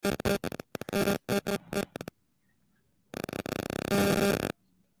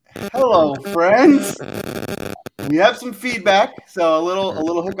Hello, friends. We have some feedback, so a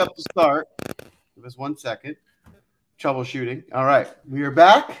little hiccup to start. Give us 1 second. Troubleshooting. All right, we are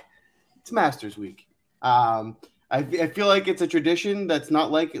back. It's Masters Week. I feel like it's a tradition that's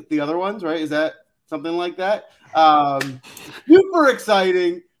not like the other ones, right? Is that something like that? Super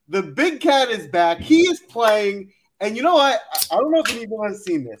exciting. The big cat is back. He is playing, and you know what? I don't know if anyone has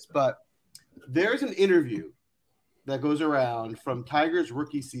seen this, but there's an interview that goes around from Tiger's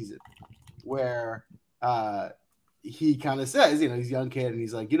rookie season where he kind of says, he's a young kid, and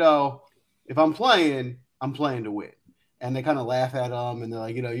he's like, if I'm playing to win. And they kind of laugh at him, and they're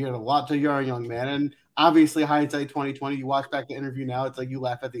like, you're a lot too young man. And obviously, hindsight 2020, you watch back the interview now, it's like you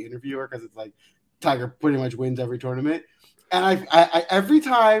laugh at the interviewer because it's like Tiger pretty much wins every tournament. And I every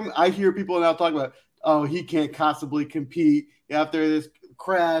time I hear people now talk about, oh, he can't possibly compete after this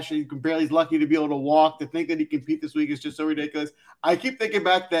crash, and he's lucky to be able to walk. To think that he compete this week is just so ridiculous. I keep thinking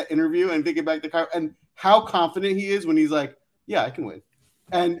back to that interview and thinking back to and how confident he is when he's like, yeah, I can win.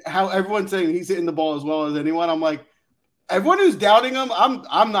 And how everyone's saying he's hitting the ball as well as anyone. I'm like, everyone who's doubting him,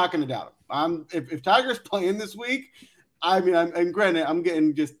 I'm not going to doubt him. If Tiger's playing this week, and granted, I'm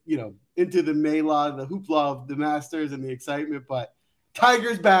getting just into the Mayla, the hoopla of the Masters and the excitement, but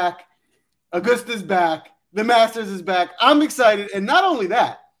Tiger's back, Augusta's back, the Masters is back. I'm excited, and not only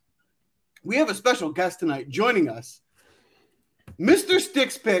that, we have a special guest tonight joining us, Mr.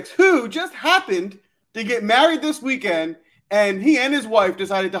 Sticks Picks, who just happened to get married this weekend, and he and his wife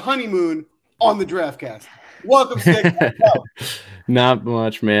decided to honeymoon on the DraftCast. Welcome, Sticks. Not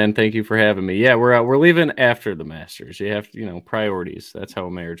much, man. Thank you for having me. Yeah, we're leaving after the Masters. You have to, priorities. That's how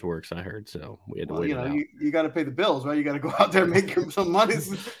a marriage works, I heard. So we had to wait it out. You got to pay the bills, right? You got to go out there and make some money.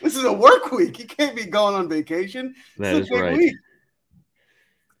 This is a work week. You can't be going on vacation. That is right. Week.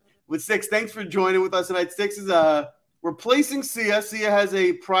 With Sticks, thanks for joining with us tonight. Sticks is replacing Sia. Sia has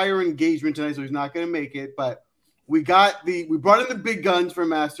a prior engagement tonight, so he's not going to make it. But we brought in the big guns for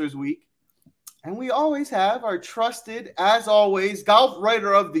Masters Week. And we always have our trusted, as always, golf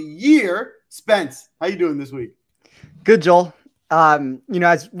writer of the year, Spence. How you doing this week? Good, Joel.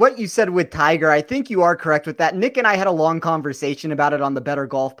 As what you said with Tiger, I think you are correct with that. Nick and I had a long conversation about it on the Better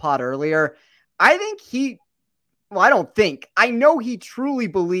Golf Pod earlier. I know he truly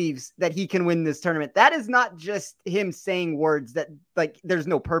believes that he can win this tournament. That is not just him saying words that there's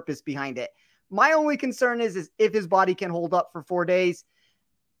no purpose behind it. My only concern is if his body can hold up for 4 days.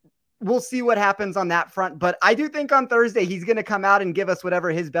 We'll see what happens on that front. But I do think on Thursday, he's going to come out and give us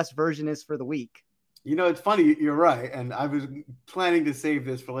whatever his best version is for the week. It's funny. You're right. And I was planning to save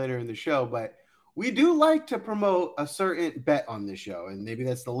this for later in the show, but we do like to promote a certain bet on this show. And maybe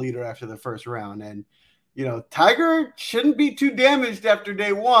that's the leader after the first round. And, Tiger shouldn't be too damaged after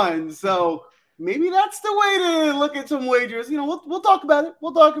day one. So maybe that's the way to look at some wagers. We'll talk about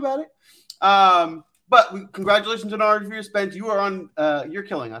it. But congratulations on our review, Spence. You are on. You're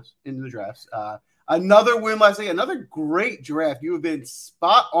killing us in the drafts. Another win last week. Another great draft. You have been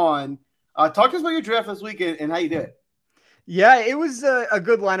spot on. Talk to us about your draft this week and how you did. Yeah, it was a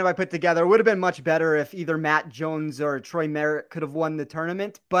good lineup I put together. It would have been much better if either Matt Jones or Troy Merritt could have won the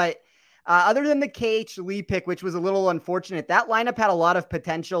tournament. But other than the KH Lee pick, which was a little unfortunate, that lineup had a lot of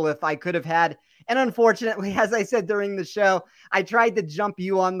potential if I could have had. And unfortunately, as I said during the show, I tried to jump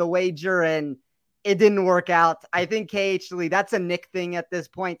you on the wager and it didn't work out. I think KH Lee, that's a Nick thing at this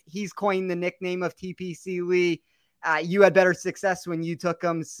point. He's coined the nickname of TPC Lee. You had better success when you took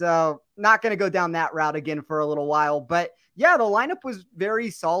him. So not going to go down that route again for a little while. But yeah, the lineup was very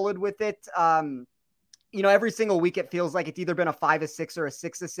solid with it. Every single week it feels like it's either been a 5-6 or a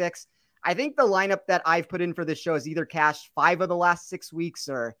 6-6. I think the lineup that I've put in for this show has either cashed 5 of the last 6 weeks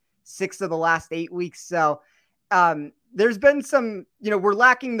or 6 of the last 8 weeks. So there's been some, we're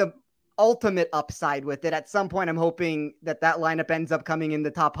lacking the ultimate upside with it. At some point, I'm hoping that lineup ends up coming in the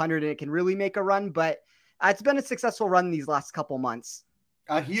top 100 and it can really make a run. But it's been a successful run these last couple months.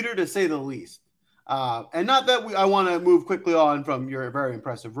 A heater to say the least. And not that I want to move quickly on from your very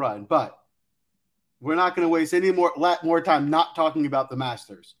impressive run, but we're not going to waste any more time not talking about the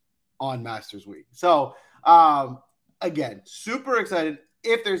Masters on Masters Week. So, again, super excited.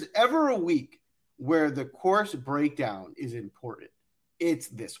 If there's ever a week where the course breakdown is important, it's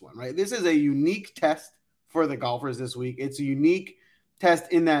this one, right? This is a unique test for the golfers this week. It's a unique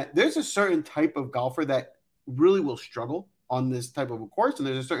test in that there's a certain type of golfer that really will struggle on this type of a course, and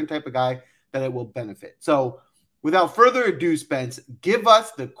there's a certain type of guy that it will benefit. So without further ado, Spence, give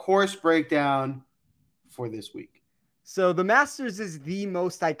us the course breakdown for this week. So the Masters is the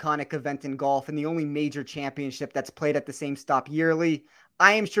most iconic event in golf and the only major championship that's played at the same stop yearly.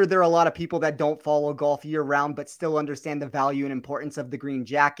 I am sure there are a lot of people that don't follow golf year round, but still understand the value and importance of the green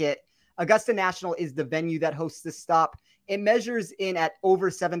jacket. Augusta National is the venue that hosts this stop. It measures in at over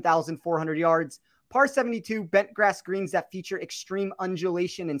 7,400 yards. Par 72 bent grass greens that feature extreme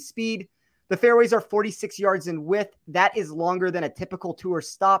undulation and speed. The fairways are 46 yards in width. That is longer than a typical tour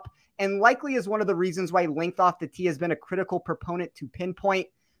stop, and likely is one of the reasons why length off the tee has been a critical proponent to pinpoint.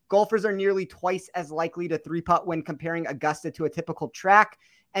 Golfers are nearly twice as likely to three-putt when comparing Augusta to a typical track,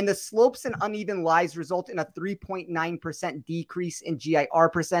 and the slopes and uneven lies result in a 3.9% decrease in GIR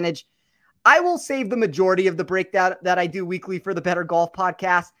percentage. I will save the majority of the breakdown that I do weekly for the Better Golf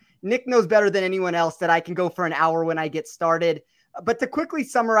Podcast. Nick knows better than anyone else that I can go for an hour when I get started. But to quickly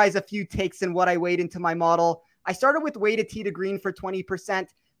summarize a few takes and what I weighed into my model, I started with weighted tee to green for 20%.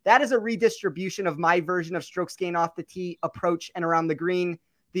 That is a redistribution of my version of strokes gained off the tee, approach, and around the green.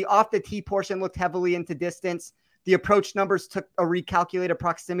 The off the tee portion looked heavily into distance. The approach numbers took a recalculated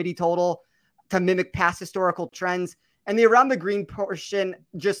proximity total to mimic past historical trends. And the around the green portion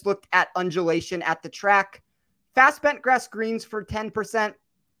just looked at undulation at the track. Fast bent grass greens for 10%.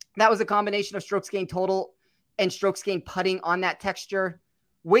 That was a combination of strokes gained total and strokes gained putting on that texture.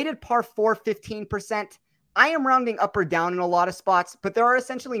 Weighted par 4, 15%. I am rounding up or down in a lot of spots, but there are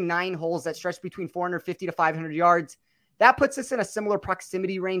essentially 9 holes that stretch between 450 to 500 yards. That puts us in a similar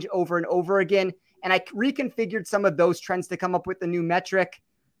proximity range over and over again, and I reconfigured some of those trends to come up with a new metric.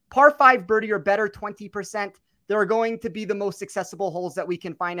 Par 5 birdie or better, 20%. There are going to be the most accessible holes that we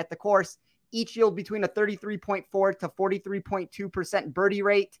can find at the course. Each yield between a 33.4 to 43.2% birdie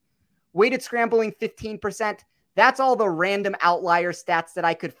rate. Weighted scrambling, 15%. That's all the random outlier stats that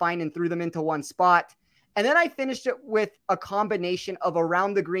I could find and threw them into one spot. And then I finished it with a combination of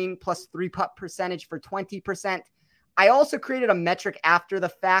around the green plus 3-putt percentage for 20%. I also created a metric after the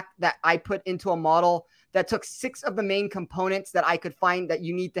fact that I put into a model that took 6 of the main components that I could find that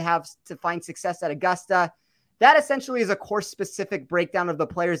you need to have to find success at Augusta. That essentially is a course-specific breakdown of the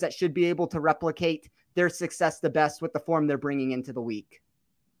players that should be able to replicate their success the best with the form they're bringing into the week.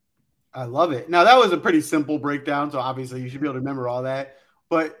 I love it. Now, that was a pretty simple breakdown, so obviously you should be able to remember all that.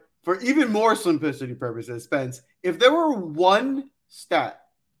 But for even more simplicity purposes, Spence, if there were one stat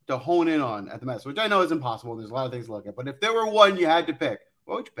to hone in on at the Masters, which I know is impossible, there's a lot of things to look at, but if there were one you had to pick,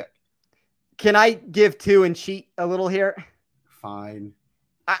 what would you pick? Can I give 2 and cheat a little here? Fine.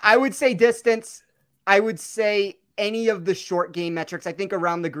 I would say distance. I would say any of the short game metrics. I think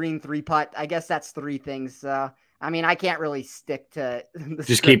around the green 3-putt. I guess that's 3 things. I mean, I can't really stick to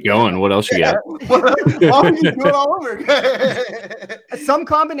just keep going. What else you got? Why don't you do it all over? Some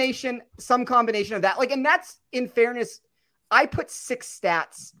combination of that. Like, and that's, in fairness, I put 6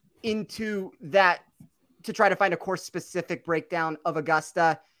 stats into that to try to find a course specific breakdown of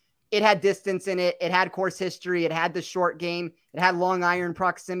Augusta. It had distance in it. It had course history. It had the short game. It had long iron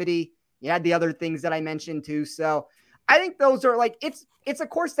proximity. You had the other things that I mentioned too. So I think those are like, it's a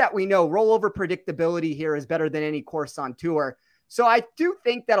course that we know rollover predictability here is better than any course on tour. So I do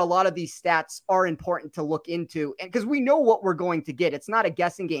think that a lot of these stats are important to look into, and because we know what we're going to get. It's not a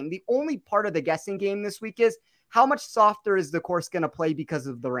guessing game. The only part of the guessing game this week is how much softer is the course going to play because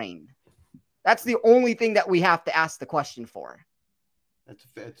of the rain. That's the only thing that we have to ask the question for. That's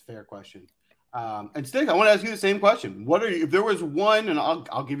a fair question. And Stick, I want to ask you the same question. What are you, if there was one, and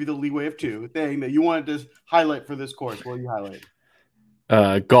I'll give you the leeway of 2 thing that you wanted to highlight for this course, what do you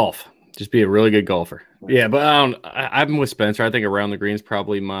highlight? Golf. Just be a really good golfer. Yeah, but I'm with Spencer. I think around the green is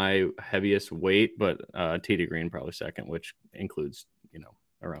probably my heaviest weight, but tee to green probably second, which includes,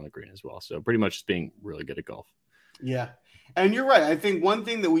 around the green as well. So pretty much just being really good at golf. Yeah. And you're right. I think one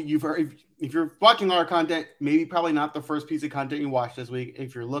thing that you've heard, if you're watching our content, maybe probably not the first piece of content you watched this week.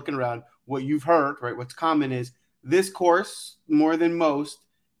 If you're looking around, what you've heard, right, what's common is this course, more than most,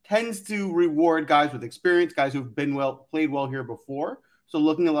 tends to reward guys with experience, guys who've played well here before. So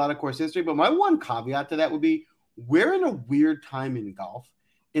looking at a lot of course history. But my one caveat to that would be we're in a weird time in golf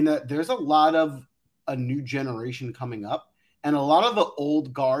in that there's a lot of a new generation coming up. And a lot of the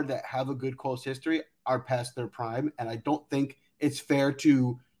old guard that have a good course history are past their prime. And I don't think it's fair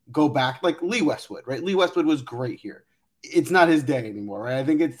to go back like Lee Westwood, right? Lee Westwood was great here. It's not his day anymore, right? I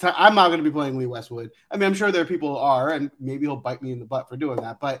think I'm not going to be playing Lee Westwood. I mean, I'm sure there are people who are, and maybe he'll bite me in the butt for doing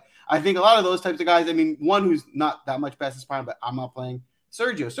that. But I think a lot of those types of guys, I mean, one who's not that much past his prime, but I'm not playing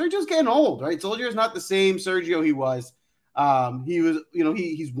Sergio. Sergio's getting old, right? Sergio's not the same Sergio he was. He was,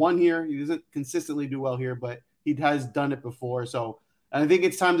 he's won here. He doesn't consistently do well here, but he has done it before. So I think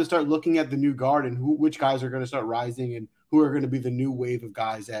it's time to start looking at the new guard and which guys are going to start rising and who are going to be the new wave of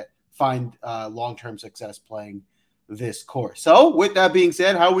guys that find long-term success playing this course. So with that being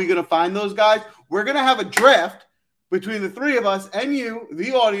said, how are we going to find those guys? We're going to have a draft between the 3 of us and you,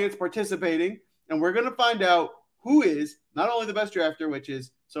 the audience, participating, and we're going to find out who is not only the best drafter, which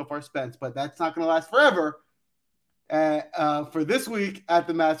is so far Spence, but that's not going to last forever for this week at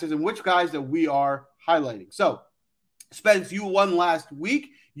the Masters, and which guys that we are highlighting. So, Spence, you won last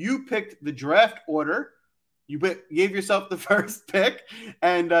week. You picked the draft order. You gave yourself the first pick,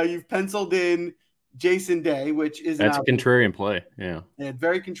 and you've penciled in Jason Day, which is that's a contrarian play. Yeah,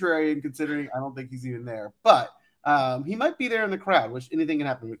 very contrarian considering I don't think he's even there, but he might be there in the crowd. Which anything can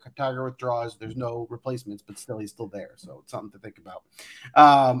happen. Tiger withdraws. There's no replacements, but still he's still there, so it's something to think about.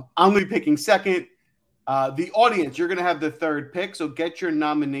 I'm going to be picking second. The audience, you're going to have the third pick, so get your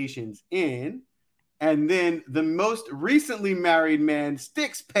nominations in. And then the most recently married man,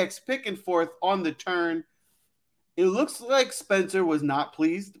 Sticks picks, picking fourth on the turn. It looks like Spencer was not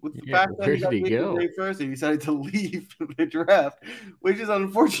pleased with the fact that he got picked first and he decided to leave the draft, which is an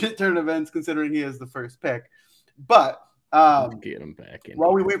unfortunate turn of events considering he has the first pick. But get him back in.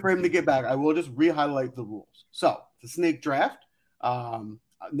 While we wait for him to get back, I will just re-highlight the rules. So, the snake draft.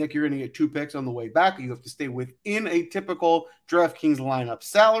 Nick, you're going to get 2 picks on the way back. You have to stay within a typical DraftKings lineup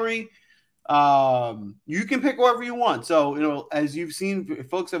salary. You can pick whoever you want. So, as you've seen, if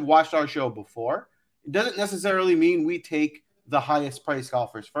folks have watched our show before, it doesn't necessarily mean we take the highest price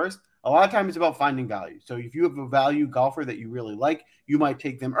golfers first. A lot of times it's about finding value. So if you have a value golfer that you really like, you might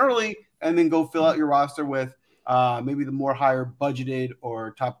take them early and then go fill out your roster with maybe the more higher budgeted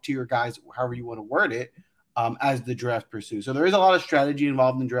or top tier guys, however you want to word it, as the draft pursues. So there is a lot of strategy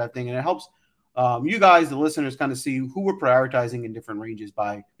involved in drafting, and it helps you guys, the listeners, kind of see who we're prioritizing in different ranges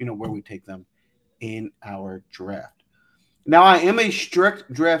by, where we take them in our draft. Now, I am a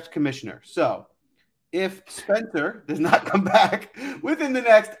strict draft commissioner. So if Spencer does not come back within the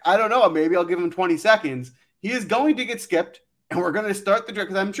next, I don't know, maybe I'll give him 20 seconds, he is going to get skipped, and we're going to start the draft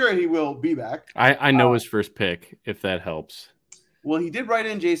because I'm sure he will be back. I know his first pick, if that helps. Well, he did write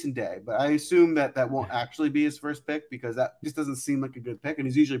in Jason Day, but I assume that won't actually be his first pick because that just doesn't seem like a good pick, and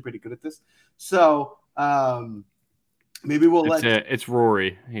he's usually pretty good at this. So maybe it's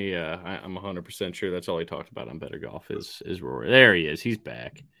Rory. I'm 100% sure that's all he talked about on Better Golf is Rory. There he is. He's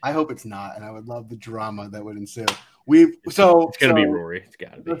back. I hope it's not, and I would love the drama that would ensue. It's gonna be Rory. It's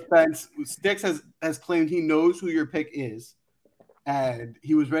gotta be. Sticks has claimed he knows who your pick is, and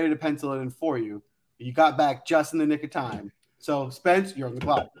he was ready to pencil it in for you. You got back just in the nick of time. So, Spence, you're on the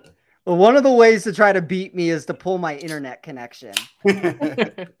clock. Well, one of the ways to try to beat me is to pull my internet connection.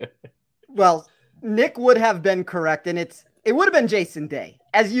 Well, Nick would have been correct, and it would have been Jason Day.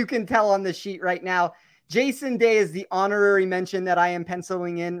 As you can tell on the sheet right now, Jason Day is the honorary mention that I am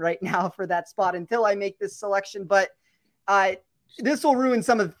penciling in right now for that spot until I make this selection. But this will ruin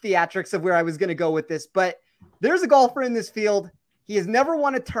some of the theatrics of where I was going to go with this. But there's a golfer in this field. He has never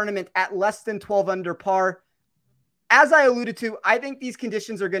won a tournament at less than 12 under par. As I alluded to, I think these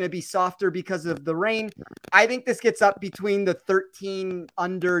conditions are going to be softer because of the rain. I think this gets up between the 13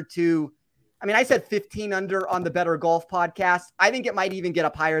 under to, I said 15 under on the Better Golf podcast. I think it might even get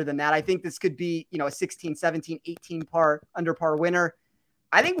up higher than that. I think this could be, a 16, 17, 18 under par winner.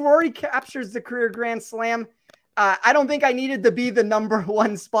 I think Rory captures the career Grand Slam. I don't think I needed to be the number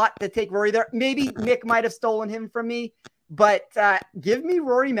one spot to take Rory there. Maybe Nick might have stolen him from me, but give me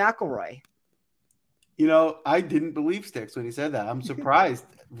Rory McIlroy. I didn't believe Sticks when he said that. I'm surprised.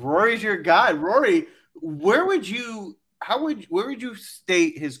 Rory's your guy. Rory, where would you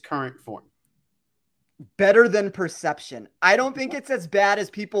state his current form? Better than perception. I don't think it's as bad as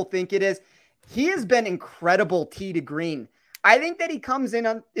people think it is. He has been incredible tee to green. I think that he comes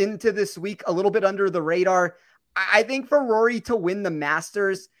into this week a little bit under the radar. I think for Rory to win the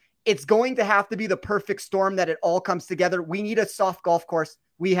Masters, it's going to have to be the perfect storm that it all comes together. We need a soft golf course.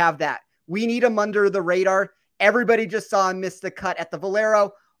 We have that. We need him under the radar. Everybody just saw him miss the cut at the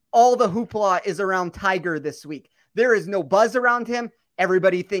Valero. All the hoopla is around Tiger this week. There is no buzz around him.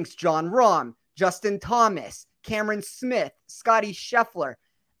 Everybody thinks Jon Rahm, Justin Thomas, Cameron Smith, Scotty Scheffler.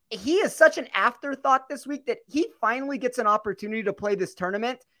 He is such an afterthought this week that he finally gets an opportunity to play this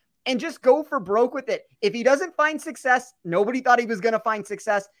tournament and just go for broke with it. If he doesn't find success, nobody thought he was going to find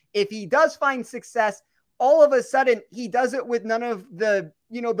success. If he does find success, all of a sudden he does it with none of the,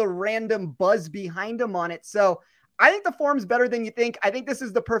 the random buzz behind him on it. So I think the form's better than you think. I think this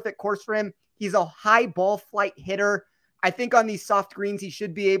is the perfect course for him. He's a high ball flight hitter. I think on these soft greens, he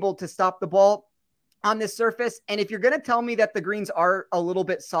should be able to stop the ball on this surface. And if you're going to tell me that the greens are a little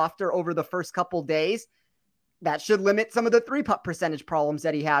bit softer over the first couple days, that should limit some of the 3-putt percentage problems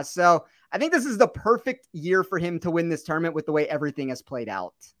that he has. So I think this is the perfect year for him to win this tournament with the way everything has played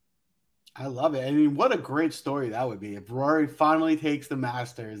out. I love it. What a great story that would be if Rory finally takes the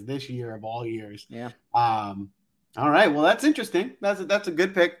Masters this year of all years. Yeah. All right. Well, that's interesting. That's a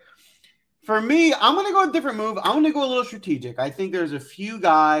good pick. For me, I'm going to go a different move. I'm going to go a little strategic. I think there's a few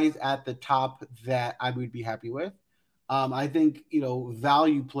guys at the top that I would be happy with. I think,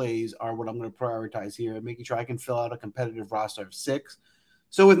 value plays are what I'm going to prioritize here, making sure I can fill out a competitive roster of 6.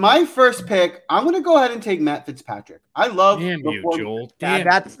 So with my first pick, I'm going to go ahead and take Matt Fitzpatrick. I love Joel.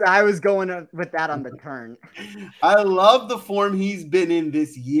 I was going with that on the turn. I love the form he's been in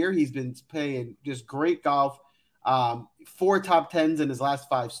this year. He's been playing just great golf. 4 top 10s in his last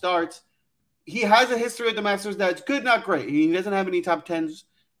 5 starts. He has a history at the Masters that's good, not great. He doesn't have any top 10s.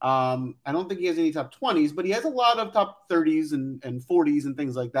 I don't think he has any top 20s, but he has a lot of top 30s and 40s and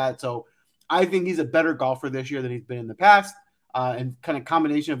things like that. So I think he's a better golfer this year than he's been in the past. And kind of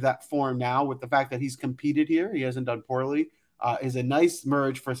combination of that form now with the fact that he's competed here, he hasn't done poorly, is a nice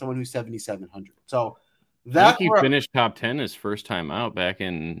merge for someone who's 7,700. So that he finished top 10 his first time out back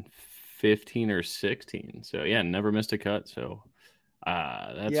in 15 or 16. So yeah, never missed a cut. So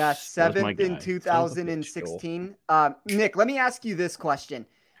that's 7th in 2016. Nick, let me ask you this question.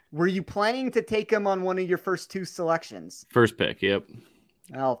 Were you planning to take him on one of your first 2 selections? First pick, yep.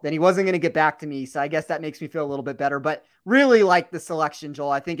 Well, then he wasn't going to get back to me, so I guess that makes me feel a little bit better. But really like the selection,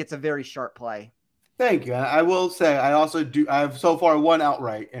 Joel. I think it's a very sharp play. Thank you. I will say I also do. I have so far one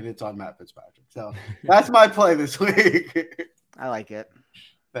outright, and it's on Matt Fitzpatrick. So that's my play this week. I like it.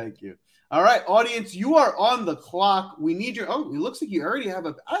 Thank you. All right, audience, you are on the clock. We need your. Oh, it looks like you already have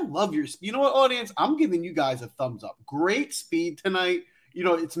a. I love your. You know what, audience? I'm giving you guys a thumbs up. Great speed tonight.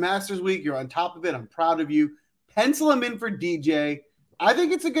 It's Masters week. You're on top of it. I'm proud of you. Pencil him in for DJ. I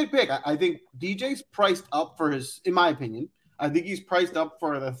think it's a good pick. I think DJ's priced up for his, in my opinion, I think he's priced up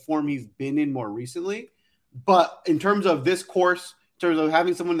for the form he's been in more recently. But in terms of this course, in terms of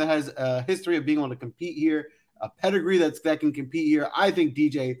having someone that has a history of being able to compete here, a pedigree that can compete here, I think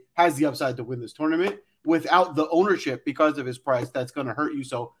DJ has the upside to win this tournament without the ownership because of his price. That's going to hurt you.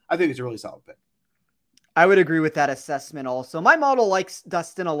 So I think it's a really solid pick. I would agree with that assessment also. My model likes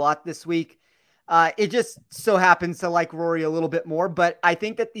Dustin a lot this week. It just so happens to like Rory a little bit more, but I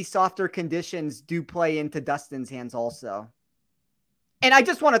think that these softer conditions do play into Dustin's hands also. And I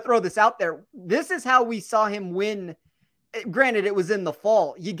just want to throw this out there. This is how we saw him win. Granted, it was in the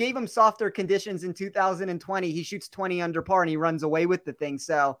fall. You gave him softer conditions in 2020. He shoots 20 under par and he runs away with the thing.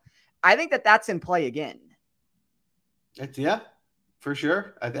 So I think that that's in play again. Yeah, for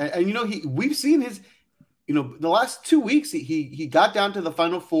sure. And we've seen his, the last 2 weeks, he got down to the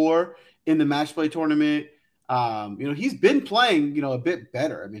final 4 in the match play tournament. He's been playing, a bit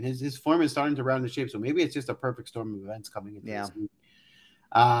better. I mean, his form is starting to round the shape. So maybe it's just a perfect storm of events coming into this week.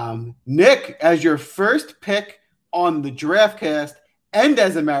 Nick, as your first pick on the DraftCast and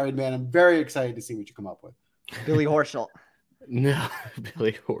as a married man, I'm very excited to see what you come up with. Billy Horschel. No,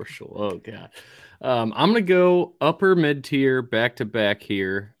 Billy Horschel. Oh, God. I'm going to go upper mid-tier back-to-back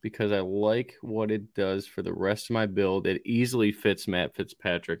here because I like what it does for the rest of my build. It easily fits Matt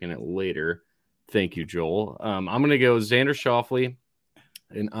Fitzpatrick in it later. Thank you, Joel. I'm going to go Xander Schauffele,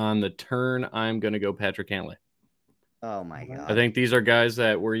 and on the turn, I'm going to go Patrick Cantlay. Oh, my God. I think these are guys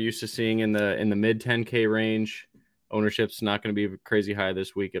that we're used to seeing in the mid 10K range. Ownership's not going to be crazy high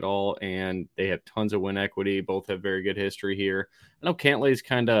this week at all, and they have tons of win equity. Both have very good history here. I know Cantlay's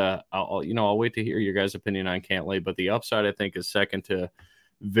kind of, I'll wait to hear your guys' opinion on Cantlay, but the upside I think is second to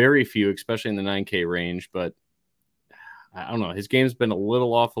very few, especially in the 9K range. But I don't know. His game's been a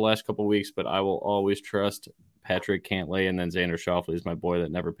little off the last couple of weeks, but I will always trust Patrick Cantlay, and then Xander Schauffele is my boy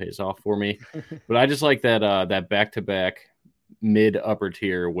that never pays off for me. But I just like that back-to-back mid-upper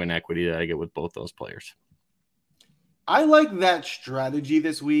tier win equity that I get with both those players. I like that strategy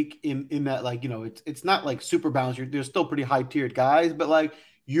this week in that, it's not like super balanced. There's still pretty high tiered guys, but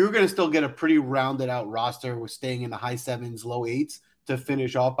you're going to still get a pretty rounded out roster with staying in the high 7s, low 8s to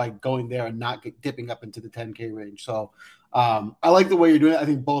finish off by going there and not dipping up into the 10K range. So I like the way you're doing it. I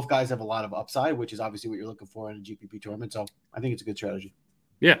think both guys have a lot of upside, which is obviously what you're looking for in a GPP tournament. So I think it's a good strategy.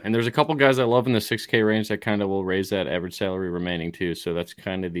 Yeah, and there's a couple guys I love in the 6K range that kind of will raise that average salary remaining too. So that's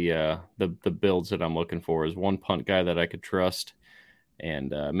kind of the builds that I'm looking for is one punt guy that I could trust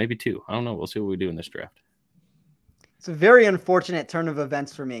and maybe 2. I don't know. We'll see what we do in this draft. It's a very unfortunate turn of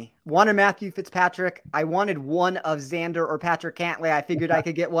events for me. Wanted Matthew Fitzpatrick. I wanted one of Xander or Patrick Cantlay. I figured I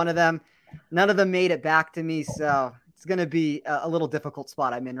could get one of them. None of them made it back to me. So it's going to be a little difficult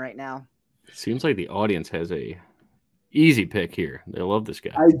spot I'm in right now. It seems like the audience has a easy pick here. They love this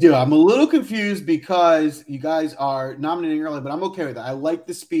guy. I do. I'm a little confused because you guys are nominating early, but I'm okay with that. I like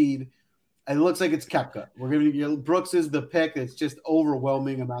the speed. It looks like it's Koepka. We're going to Brooks is the pick. It's just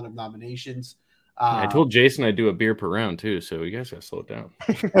overwhelming amount of nominations. I told Jason I'd do a beer per round too, so you guys got to slow it down.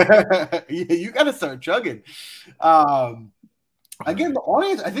 You got to start chugging. All Again, the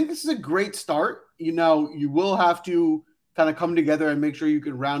audience, I think this is a great start. You know, you will have to kind of come together and make sure you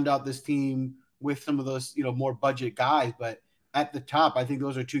can round out this team with some of those, you know, more budget guys. But at the top, I think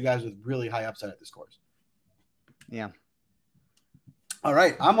those are two guys with really high upside at this course. Yeah. All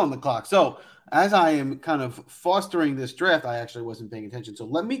right, I'm on the clock. So as I am kind of fostering this draft, I actually wasn't paying attention. So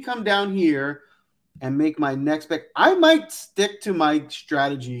let me come down here and make my next pick. I might stick to my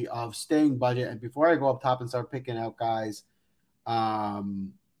strategy of staying budget. And before I go up top and start picking out guys that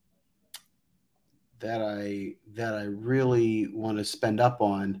I really want to spend up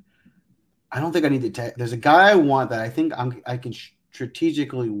on, I don't think I need to take. There's a guy I want that I think I can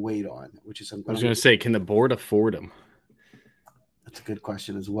strategically wait on, which is I was going to say, can the board afford him? That's a good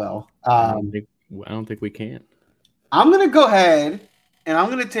question as well. I don't think we can. I'm going to go ahead and I'm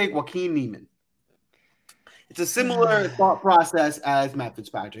going to take Joaquin Niemann. It's a similar thought process as Matt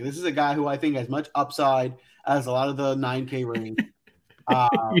Fitzpatrick. This is a guy who I think has much upside as a lot of the 9K range.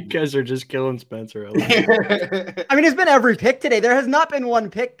 You guys are just killing Spencer. I mean, it's been every pick today. There has not been one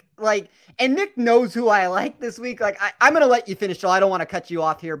pick and Nick knows who I like this week. I'm going to let you finish, so I don't want to cut you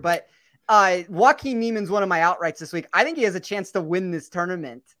off here, but Joaquin Niemann's one of my outrights this week. I think he has a chance to win this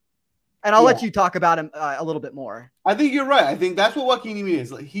tournament, and I'll let you talk about him a little bit more. I think you're right. I think that's what Joaquin Niemann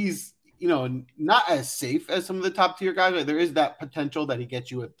is. Like, he's, you know, not as safe as some of the top tier guys. Like, there is that potential that he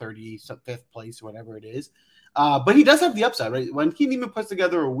gets you at 35th place, whatever it is. But he does have the upside, right? When Niemann puts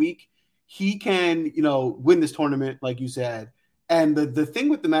together a week, he can, you know, win this tournament, like you said. And the thing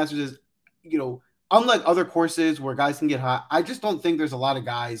with the Masters is, you know, unlike other courses where guys can get hot, I just don't think there's a lot of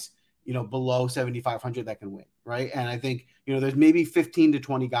guys, you know, below 7,500 that can win, right? And I think, you know, there's maybe 15 to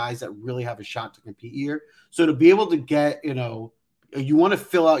 20 guys that really have a shot to compete here. So to be able to get, you know, you want to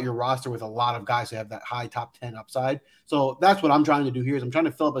fill out your roster with a lot of guys who have that high top 10 upside. So that's what I'm trying to do here is I'm trying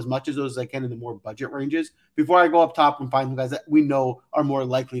to fill up as much of those as I can in the more budget ranges before I go up top and find some guys that we know are more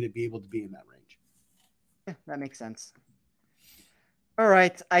likely to be able to be in that range. Yeah, that makes sense. All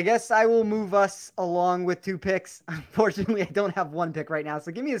right. I guess I will move us along with two picks. Unfortunately, I don't have one pick right now.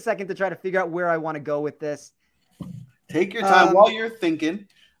 So give me a second to try to figure out where I want to go with this. Take your time while you're thinking.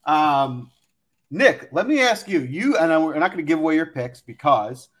 Nick, let me ask you, we're not going to give away your picks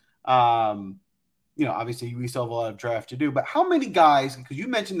because, you know, obviously we still have a lot of draft to do, but how many guys, because you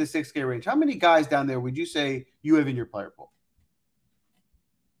mentioned the 6K range, how many guys down there would you say you have in your player pool?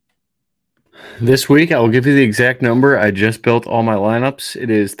 This week, I will give you the exact number. I just built all my lineups. It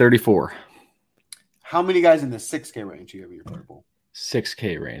is 34. How many guys in the 6K range do you have in your player pool?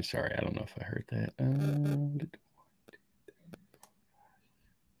 6K range. Sorry, I don't know if I heard that.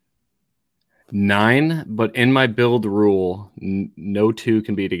 9, but in my build rule, no two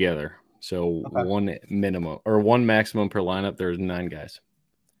can be together. So one minimum or one maximum per lineup. There's 9 guys.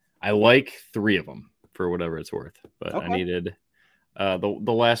 I like 3 of them for whatever it's worth, but I needed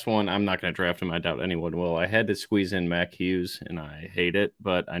the last one. I'm not going to draft him. I doubt anyone will. I had to squeeze in Mac Hughes, and I hate it,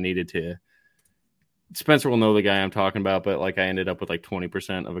 but I needed to. Spencer will know the guy I'm talking about, but like I ended up with like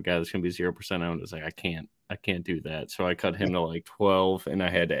 20% of a guy that's going to be 0% owned. It's like, I can't do that. So I cut him to like 12 and I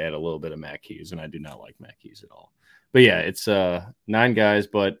had to add a little bit of Mac Hughes, and I do not like Mac Hughes at all. But yeah, it's 9 guys.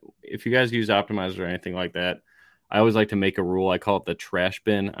 But if you guys use optimizers or anything like that, I always like to make a rule. I call it the trash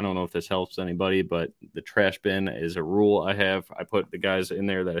bin. I don't know if this helps anybody, but the trash bin is a rule I have. I put the guys in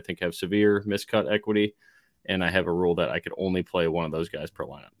there that I think have severe miscut equity. And I have a rule that I could only play one of those guys per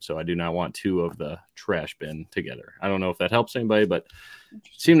lineup. So I do not want 2 of the trash bin together. I don't know if that helps anybody, but it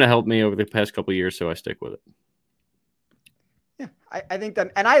seemed to help me over the past couple of years, so I stick with it. Yeah, I think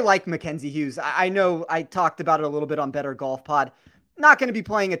that, and I like Mackenzie Hughes. I know I talked about it a little bit on Better Golf Pod. Not going to be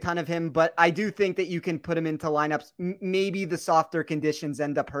playing a ton of him, but I do think that you can put him into lineups. Maybe the softer conditions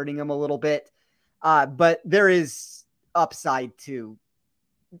end up hurting him a little bit, but there is upside too.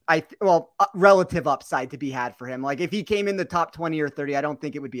 Relative upside to be had for him. Like if he came in the top 20 or 30, I don't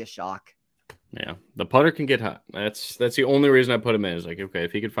think it would be a shock. Yeah, the putter can get hot. That's the only reason I put him in. Is like, okay,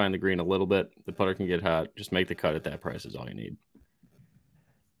 if he could find the green a little bit, the putter can get hot. Just make the cut at that price is all you need.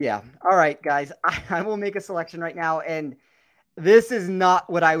 Yeah. All right, guys. I will make a selection right now, and this is not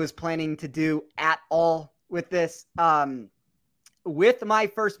what I was planning to do at all with this. With my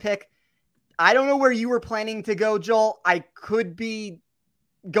first pick, I don't know where you were planning to go, Joel. I could be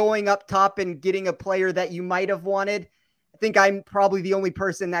going up top and getting a player that you might have wanted. I think I'm probably the only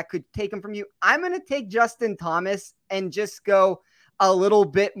person that could take him from you. I'm going to take Justin Thomas and just go a little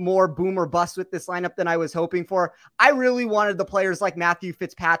bit more boom or bust with this lineup than I was hoping for. I really wanted the players like Matthew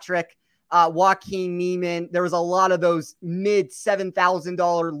Fitzpatrick, Joaquin Niemann. There was a lot of those mid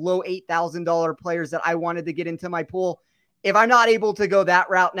 $7,000, low $8,000 players that I wanted to get into my pool. If I'm not able to go that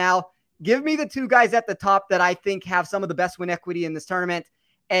route now, Give me the two guys at the top that I think have some of the best win equity in this tournament.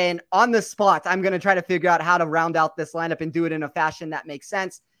 And on the spot, I'm going to try to figure out how to round out this lineup and do it in a fashion that makes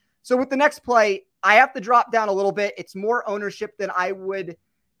sense. So with the next play, I have to drop down a little bit. It's more ownership than I would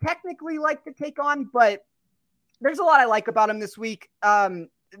technically like to take on, but there's a lot I like about him this week.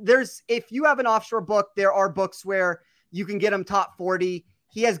 If you have an offshore book, there are books where you can get him top 40.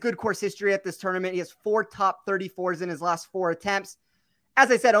 He has good course history at this tournament. He has 4 top 34s in his last 4 attempts. As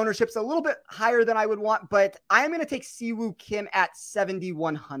I said, ownership's a little bit higher than I would want, but I am going to take Siwoo Kim at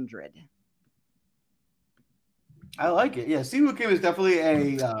 7,100. I like it. Yeah, Siwoo Kim is definitely a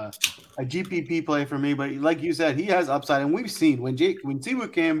GPP play for me, but like you said, he has upside, and we've seen when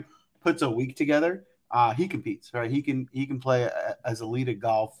Siwoo Kim puts a week together, he competes, right? He can play as elite at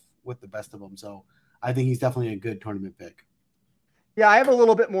golf with the best of them. So I think he's definitely a good tournament pick. Yeah, I have a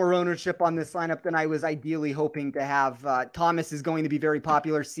little bit more ownership on this lineup than I was ideally hoping to have. Thomas is going to be very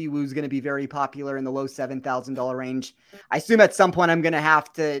popular. Siwoo is going to be very popular in the low $7,000 range. I assume at some point I'm going to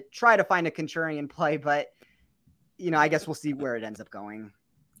have to try to find a contrarian play, but I guess we'll see where it ends up going.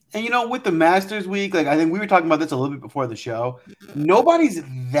 And with the Masters week, I think we were talking about this a little bit before the show. Nobody's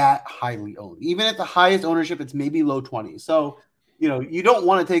that highly owned. Even at the highest ownership, it's maybe low 20s. So, you don't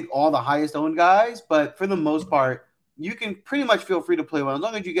want to take all the highest owned guys, but for the most part, you can pretty much feel free to play one. As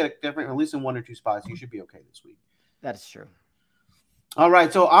long as you get a different, at least in 1 or 2 spots, you should be okay this week. That's true. All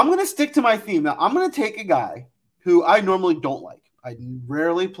right, so I'm going to stick to my theme. Now, I'm going to take a guy who I normally don't like. I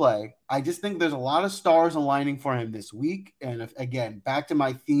rarely play. I just think there's a lot of stars aligning for him this week. And again, back to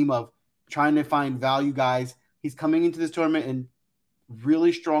my theme of trying to find value guys. He's coming into this tournament in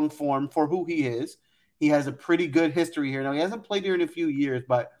really strong form for who he is. He has a pretty good history here. Now, he hasn't played here in a few years,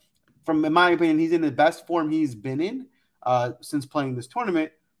 but in my opinion, he's in the best form he's been in since playing this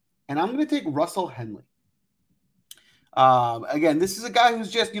tournament. And I'm going to take Russell Henley. Again, this is a guy who's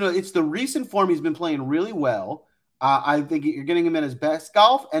just, it's the recent form. He's been playing really well. I think you're getting him at his best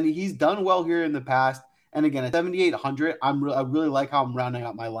golf, and he's done well here in the past. And again, at 7,800, I really like how I'm rounding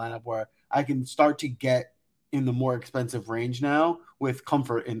out my lineup where I can start to get in the more expensive range now with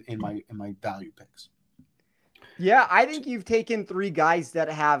comfort in my value picks. Yeah, I think you've taken 3 guys that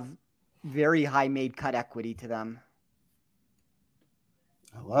have very high made cut equity to them.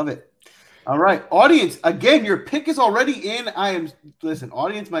 I love it. All right, audience. Again, your pick is already in.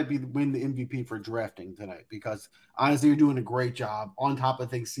 Audience might win the MVP for drafting tonight because honestly, you're doing a great job on top of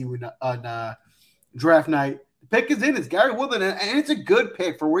things. See on draft night, the pick is in. It's Gary Woodland, and it's a good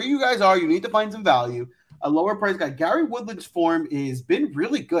pick for where you guys are. You need to find some value. A lower price guy. Gary Woodland's form has been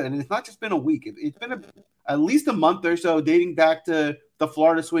really good, and it's not just been a week. It's been at least a month or so, dating back to the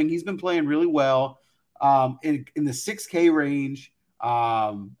Florida swing. He's been playing really well in the 6K range.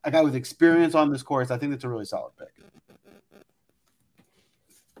 A guy with experience on this course. I think that's a really solid pick.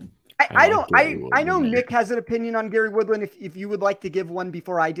 I know Nick has an opinion on Gary Woodland. If you would like to give one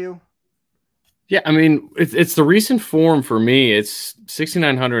before I do. Yeah, I mean, it's the recent form for me. It's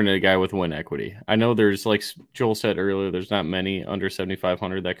 6,900 and a guy with win equity. I know there's, like Joel said earlier, there's not many under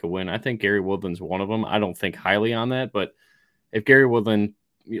 7,500 that could win. I think Gary Woodland's one of them. I don't think highly on that, but if Gary Woodland,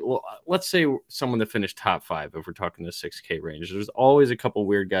 let's say someone that finished top 5, if we're talking the 6K range, there's always a couple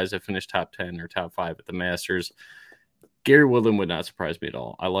weird guys that finish top 10 or top 5 at the Masters. Gary Woodland would not surprise me at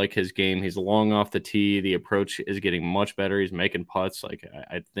all. I like his game. He's long off the tee. The approach is getting much better. He's making putts.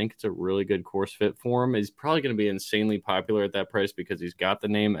 I think it's a really good course fit for him. He's probably going to be insanely popular at that price because he's got the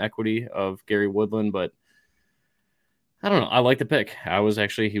name equity of Gary Woodland, but I don't know. I like the pick.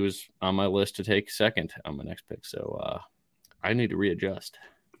 He was on my list to take second on my next pick. So I need to readjust.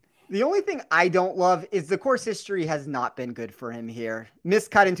 The only thing I don't love is the course history has not been good for him here.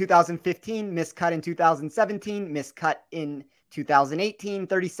 Miscut in 2015, miscut in 2017, miscut in 2018,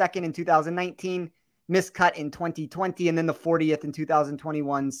 32nd in 2019, miscut in 2020, and then the 40th in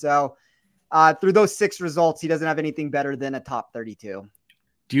 2021. So through those 6 results, he doesn't have anything better than a top 32.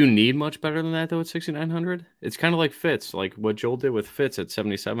 Do you need much better than that, though, at 6,900? It's kind of like Fitz, like what Joel did with Fitz at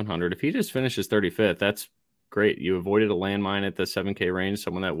 7,700. If he just finishes 35th, that's great. You avoided a landmine at the 7K range.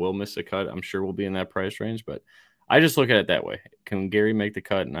 Someone that will miss the cut, I'm sure will be in that price range. But I just look at it that way. Can Gary make the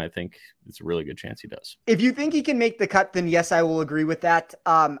cut? And I think it's a really good chance he does. If you think he can make the cut, then yes, I will agree with that.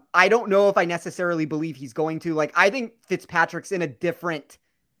 I don't know if I necessarily believe he's going to. I think Fitzpatrick's in a different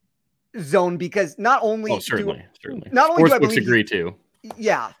zone because not only certainly. Not only do I believe agree too.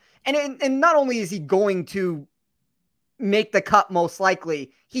 Yeah. And not only is he going to make the cut most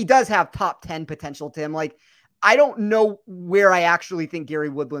likely, he does have top 10 potential to him. I don't know where I actually think Gary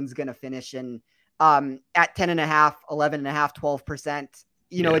Woodland's going to finish in at 10.5, 11.5, 12%.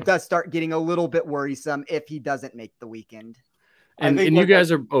 It does start getting a little bit worrisome if he doesn't make the weekend. And you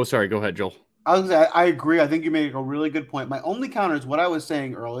guys are. Oh, sorry. Go ahead, Joel. I agree. I think you made a really good point. My only counter is what I was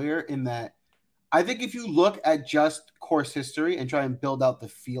saying earlier, in that I think if you look at just course history and try and build out the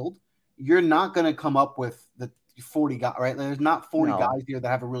field, you're not going to come up with the 40 guys, right? There's not 40 guys here that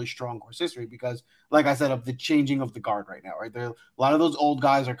have a really strong course history because, like I said, of the changing of the guard right now, right? A lot of those old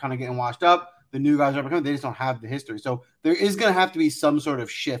guys are kind of getting washed up. The new guys are becoming, they just don't have the history. So there is going to have to be some sort of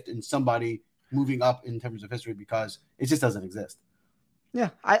shift in somebody moving up in terms of history because it just doesn't exist. Yeah,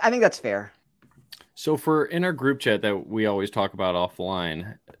 I think that's fair. So for in our group chat that we always talk about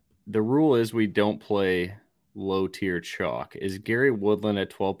offline, the rule is we don't play low tier chalk. Is Gary Woodland at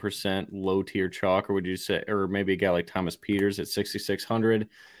 12% low tier chalk, or would you say, or maybe a guy like Thomas Peters at 6,600?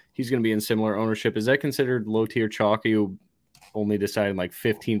 He's going to be in similar ownership. Is that considered low tier chalk? Or you only deciding like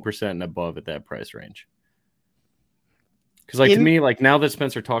 15% and above at that price range? Because to me, now that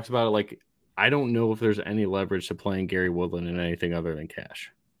Spencer talks about it, I don't know if there's any leverage to playing Gary Woodland in anything other than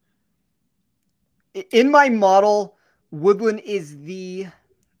cash. In my model, Woodland is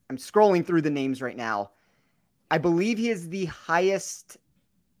I'm scrolling through the names right now. I believe he is the highest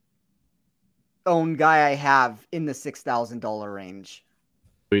owned guy I have in the $6,000 range.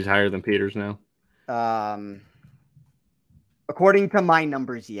 He's higher than Peters now? According to my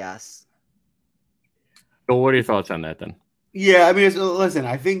numbers, yes. Well, what are your thoughts on that then? Yeah, I mean, listen,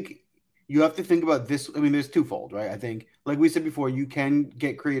 I think you have to think about this. I mean, there's twofold, right? I think, like we said before, you can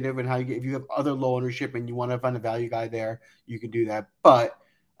get creative in how you get, if you have other low ownership and you want to find a value guy there, you can do that. But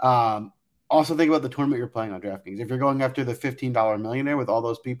also think about the tournament you're playing on DraftKings. If you're going after the $15 millionaire with all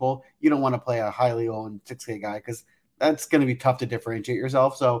those people, you don't want to play a highly owned 6K guy because that's going to be tough to differentiate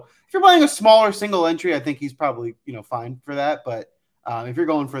yourself. So if you're playing a smaller single entry, I think he's probably, fine for that. But if you're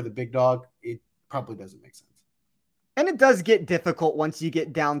going for the big dog, it probably doesn't make sense. And it does get difficult once you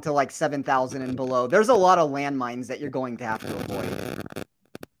get down to like 7,000 and below. There's a lot of landmines that you're going to have to avoid.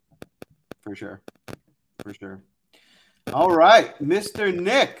 For sure. All right, Mr.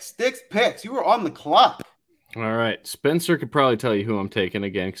 Nick, Sticks Picks. You were on the clock. All right. Spencer could probably tell you who I'm taking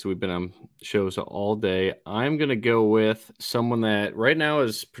again because we've been on shows all day. I'm going to go with someone that right now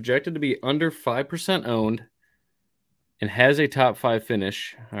is projected to be under 5% owned and has a top 5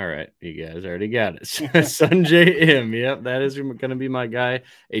 finish. All right, you guys already got it. Sanjay M. Yep, that is going to be my guy.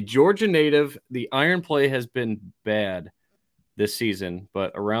 A Georgia native. The iron play has been bad this season,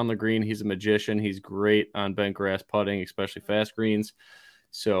 but around the green, he's a magician. He's great on bent grass putting, especially fast greens.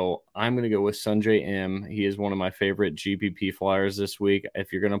 So I'm going to go with Sanjay M. He is one of my favorite GPP flyers this week.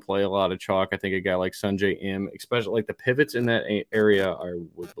 If you're going to play a lot of chalk, I think a guy like Sanjay M, especially like the pivots in that area, I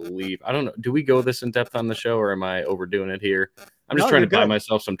would believe. I don't know. Do we go this in depth on the show or am I overdoing it here? I'm just trying to buy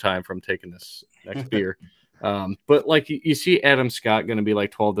myself some time from taking this next beer. But like you see Adam Scott going to be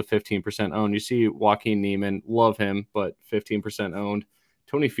like 12 to 15% owned. You see Joaquin Neiman, love him, but 15% owned.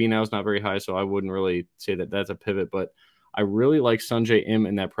 Tony Finau is not very high, so I wouldn't really say that that's a pivot, but I really like Sanjay M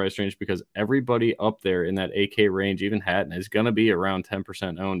in that price range because everybody up there in that AK range, even Hatton, is going to be around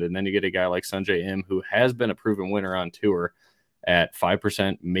 10% owned. And then you get a guy like Sanjay M who has been a proven winner on tour at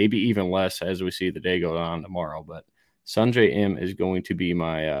 5%, maybe even less as we see the day go on tomorrow. But Sanjay M is going to be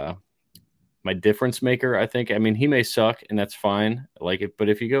my my difference maker, I think. I mean, he may suck, and that's fine. But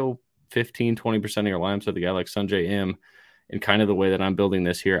if you go 15, 20% of your lineups with a guy like Sanjay M, and kind of the way that I'm building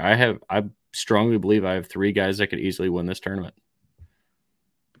this here, I strongly believe I have 3 guys that could easily win this tournament.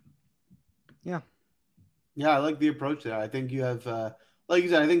 Yeah, I like the approach there. I think you have, like you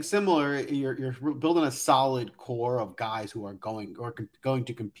said, I think similar. You're building a solid core of guys who are going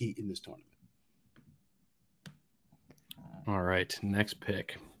to compete in this tournament. All right, next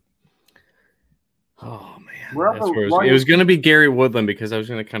pick. Oh man, it was going to be Gary Woodland because I was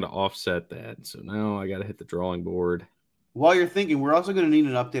going to kind of offset that. So now I got to hit the drawing board. While you're thinking, we're also going to need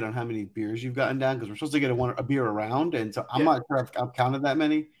an update on how many beers you've gotten down because we're supposed to get a beer around, and so I'm not sure I've counted that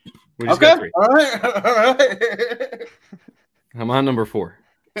many. Okay, all right. I'm on number 4,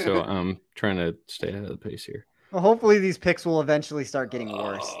 so I'm trying to stay ahead of the pace here. Well, hopefully these picks will eventually start getting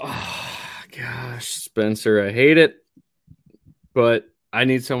worse. Gosh, Spencer, I hate it, but I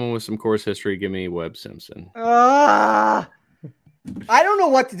need someone with some course history. Give me Webb Simpson. I don't know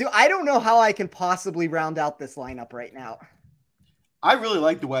what to do. I don't know how I can possibly round out this lineup right now. I really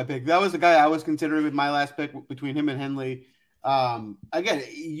like the Webb pick. That was the guy I was considering with my last pick between him and Henley. Again,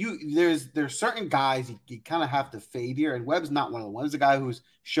 there's certain guys you kind of have to fade here, and Webb's not one of the ones. The guy who's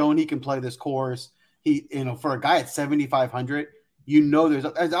shown he can play this course. He, for a guy at 7,500,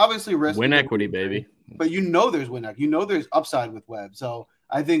 there's obviously risk. Win equity, baby. But there's win equity. There's upside with Webb. So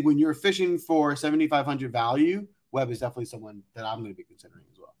I think when you're fishing for 7,500 value, Webb is definitely someone that I'm going to be considering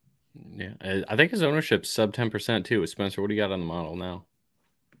as well. Yeah, I think his ownership's sub 10% too. Spencer, what do you got on the model now?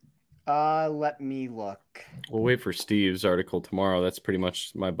 Let me look. We'll wait for Steve's article tomorrow. That's pretty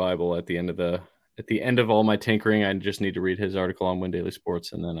much my Bible at the end of all my tinkering. I just need to read his article on Win Daily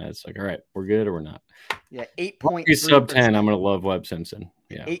Sports, and then it's like, all right, we're good or we're not. Yeah, 8.3 sub 10. I'm gonna love Webb Simpson.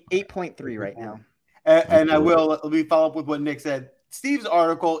 Yeah, 8.3 right now. And I will let me follow up with what Nick said. Steve's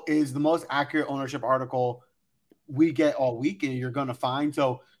article is the most accurate ownership article we get all week, and you're going to find.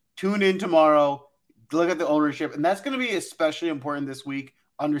 So tune in tomorrow, look at the ownership, and that's going to be especially important this week,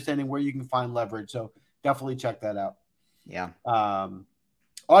 understanding where you can find leverage. So definitely check that out. Yeah.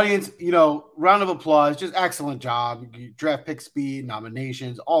 Audience, round of applause. Just excellent job. Draft pick speed,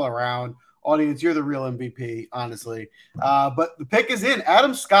 nominations, all around. Audience, you're the real MVP, honestly. But the pick is in.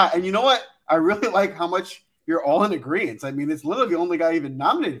 Adam Scott. And you know what? I really like how much you're all in agreement. I mean, it's literally the only guy even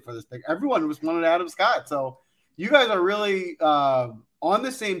nominated for this pick. Everyone was wanted Adam Scott. So you guys are really on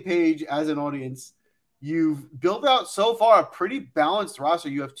the same page as an audience. You've built out so far a pretty balanced roster.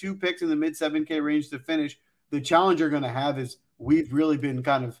 You have 2 picks in the mid 7K range to finish. The challenge you're going to have is we've really been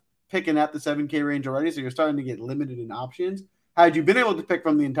kind of picking at the 7K range already. So you're starting to get limited in options. Had you been able to pick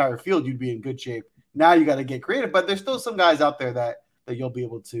from the entire field, you'd be in good shape. Now you got to get creative, but there's still some guys out there that you'll be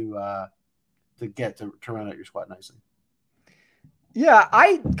able to get to round out your squad nicely. Yeah,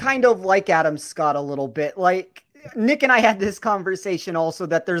 I kind of like Adam Scott a little bit. Like Nick and I had this conversation also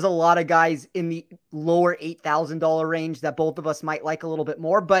that there's a lot of guys in the lower $8,000 range that both of us might like a little bit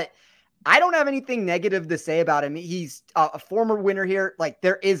more, but I don't have anything negative to say about him. He's a former winner here. Like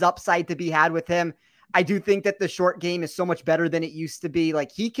there is upside to be had with him. I do think that the short game is so much better than it used to be.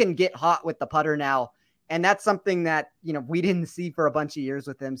 Like he can get hot with the putter now. And that's something that, we didn't see for a bunch of years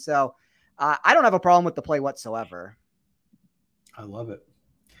with him. So I don't have a problem with the play whatsoever. I love it.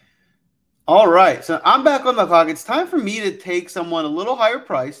 All right. So I'm back on the clock. It's time for me to take someone a little higher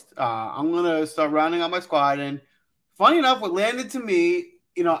priced. I'm going to start rounding out my squad. And funny enough, what landed to me,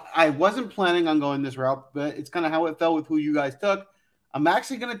 I wasn't planning on going this route, but it's kind of how it fell with who you guys took. I'm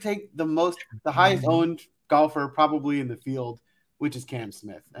actually going to take the highest owned golfer probably in the field, which is Cam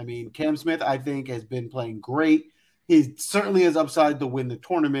Smith. I mean, Cam Smith, I think, has been playing great. He certainly has upside to win the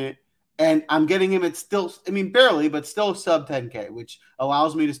tournament. And I'm getting him at still, barely, but still sub 10K, which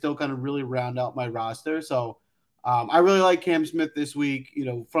allows me to still kind of really round out my roster. So I really like Cam Smith this week.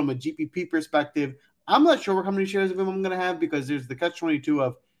 From a GPP perspective, I'm not sure how many shares of him I'm going to have because there's the catch-22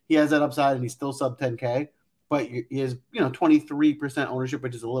 of he has that upside and he's still sub 10K, but he has 23% ownership,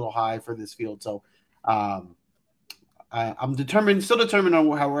 which is a little high for this field. So I'm still determined on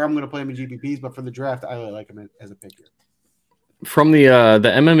where I'm going to play him in GPPs, but for the draft, I really like him as a pick here. From the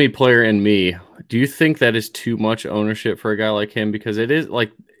MME player in me, do you think that is too much ownership for a guy like him? Because it is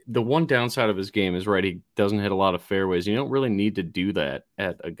like the one downside of his game is he doesn't hit a lot of fairways. You don't really need to do that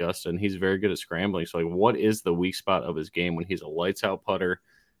at Augusta, and he's very good at scrambling. So, what is the weak spot of his game when he's a lights out putter,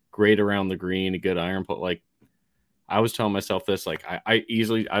 great around the green, a good iron putt? Like I was telling myself this, like I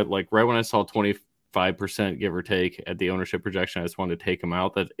like right when I saw 25% give or take at the ownership projection, I just wanted to take him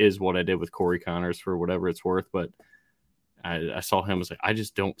out. That is what I did with Corey Connors for whatever it's worth, but I saw him, I was like, I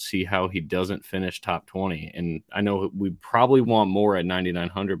just don't see how he doesn't finish top 20. And I know we probably want more at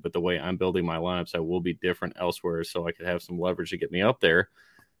 9,900, but the way I'm building my lineups, I will be different elsewhere so I could have some leverage to get me up there.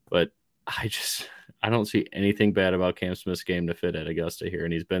 But I don't see anything bad about Cam Smith's game to fit at Augusta here.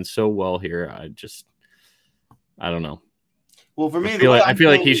 And he's been so well here. I don't know. Well, for me, I feel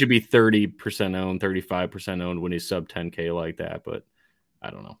like he should be 30% owned, 35% owned when he's sub 10K like that, but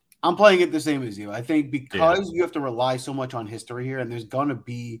I don't know. I'm playing it the same as you. I think because you have to rely so much on history here, and there's going to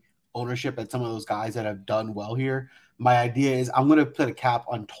be ownership at some of those guys that have done well here. My idea is I'm going to put a cap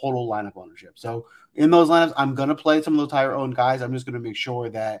on total lineup ownership. So in those lineups, I'm going to play some of those higher owned guys. I'm just going to make sure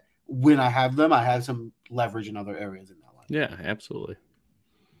that when I have them, I have some leverage in other areas in that line. Yeah, absolutely.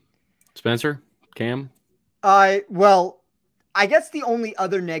 Spencer, Cam? Well, I guess the only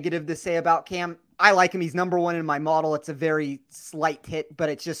other negative to say about Cam, I like him. He's number one in my model. It's a very slight hit, but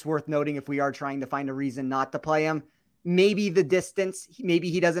it's just worth noting if we are trying to find a reason not to play him. Maybe the distance.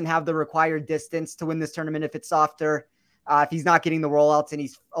 Maybe he doesn't have the required distance to win this tournament if it's softer. If he's not getting the rollouts and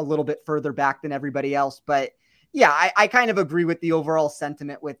he's a little bit further back than everybody else. But yeah, I kind of agree with the overall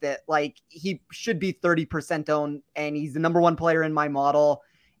sentiment with it. Like he should be 30% owned and he's the number one player in my model.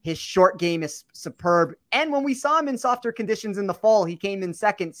 His short game is superb. And when we saw him in softer conditions in the fall, he came in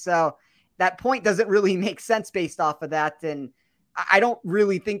second. So that point doesn't really make sense based off of that. And I don't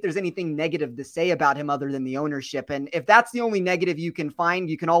really think there's anything negative to say about him other than the ownership. And if that's the only negative you can find,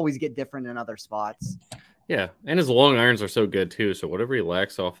 you can always get different in other spots. Yeah. And his long irons are so good too. So whatever he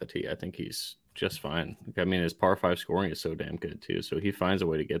lacks off the tee, I think he's just fine. I mean, his par 5 scoring is so damn good too, so he finds a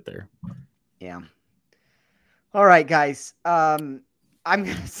way to get there. Yeah. All right, guys. I'm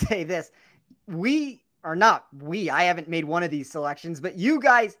gonna say this: I haven't made one of these selections, but you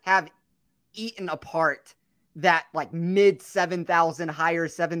guys have eaten apart that like mid 7,000, higher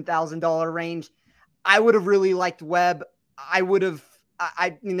 $7,000 range. I would have really liked Webb. I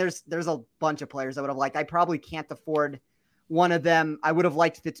mean, there's a bunch of players I would have liked. I probably can't afford one of them. I would have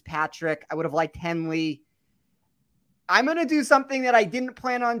liked Fitzpatrick. I would have liked Henley. I'm going to do something that I didn't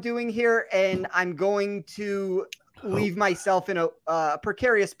plan on doing here, and I'm going to leave myself in a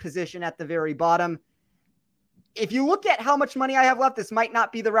precarious position at the very bottom. If you look at how much money I have left, this might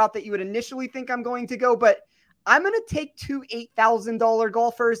not be the route that you would initially think I'm going to go, but I'm going to take two $8,000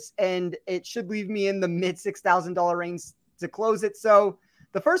 golfers, and it should leave me in the mid $6,000 range to close it. So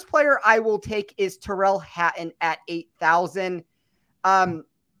the first player I will take is Tyrrell Hatton at 8,000.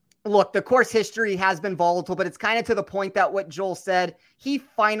 Look, the course history has been volatile, but it's kind of to the point that what Joel said, he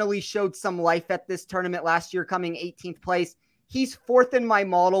finally showed some life at this tournament last year, coming 18th place. He's fourth in my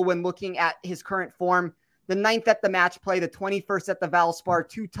model when looking at his current form. The 9th at the match play, the 21st at the Valspar,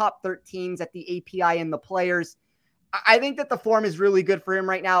 2 top 13s at the API and the Players. I think that the form is really good for him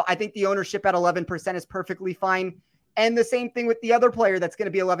right now. I think the ownership at 11% is perfectly fine. And the same thing with the other player that's going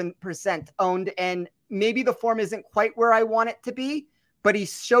to be 11% owned. And maybe the form isn't quite where I want it to be, but he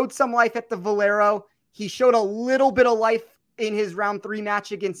showed some life at the Valero. He showed a little bit of life in his round 3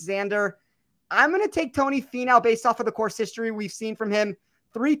 match against Xander. I'm going to take Tony Finau based off of the course history we've seen from him.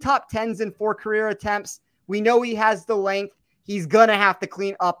 3 top 10s in 4 career attempts. We know he has the length. He's going to have to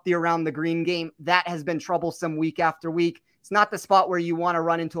clean up the around the green game. That has been troublesome week after week. It's not the spot where you want to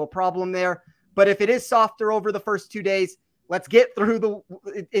run into a problem there. But if it is softer over the first 2 days, let's get through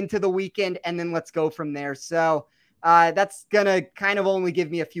into the weekend, and then let's go from there. So that's going to kind of only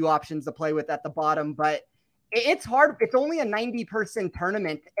give me a few options to play with at the bottom. But it's hard. It's only a 90-person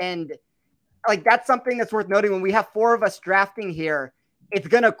tournament. And like that's something that's worth noting. When we have 4 of us drafting here, it's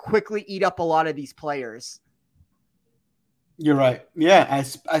going to quickly eat up a lot of these players. You're right. Yeah,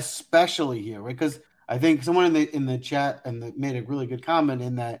 especially here, right? Because I think someone in the chat made a really good comment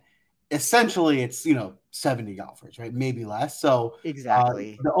in that essentially it's 70 golfers, right? Maybe less. So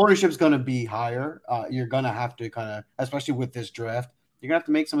exactly, the ownership's going to be higher. You're going to have to kind of, especially with this draft, you're going to have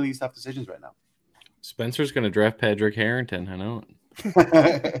to make some of these tough decisions right now. Spencer's going to draft Patrick Harrington. I know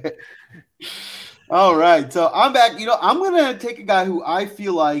it. All right, so I'm back. I'm going to take a guy who I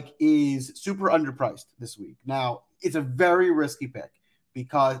feel like is super underpriced this week. Now, it's a very risky pick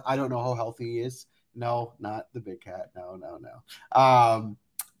because I don't know how healthy he is. No, not the big cat. No.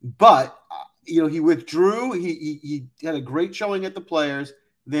 But he withdrew. He had a great showing at the Players.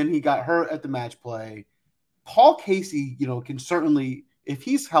 Then he got hurt at the match play. Paul Casey, can certainly, if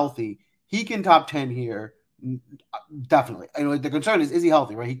he's healthy, he can top 10 here. Definitely. The concern is he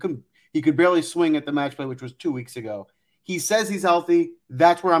healthy, right? He could barely swing at the match play, which was 2 weeks ago. He says he's healthy.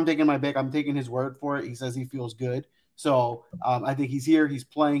 That's where I'm taking my pick. I'm taking his word for it. He says he feels good. So I think he's here. He's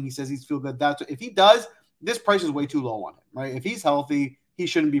playing. He says he's feel good. If he does, this price is way too low on him, right? If he's healthy, he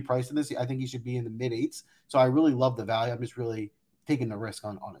shouldn't be priced in this. I think he should be in the mid-8s. So I really love the value. I'm just really taking the risk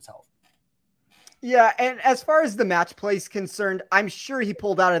on his health. Yeah, and as far as the match play is concerned, I'm sure he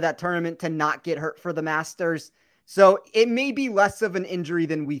pulled out of that tournament to not get hurt for the Masters. So it may be less of an injury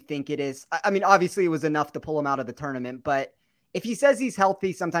than we think it is. I mean, obviously it was enough to pull him out of the tournament, but if he says he's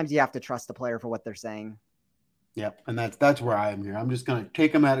healthy, sometimes you have to trust the player for what they're saying. Yeah, and that's where I am here. I'm just going to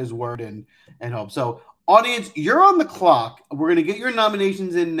take him at his word and hope. So, audience, you're on the clock. We're going to get your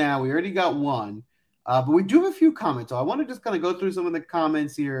nominations in now. We already got one, but we do have a few comments. So I want to just kind of go through some of the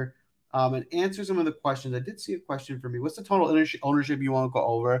comments here and answer some of the questions. I did see a question for me. What's the total ownership you want to go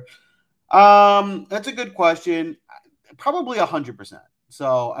over? That's a good question. Probably 100%.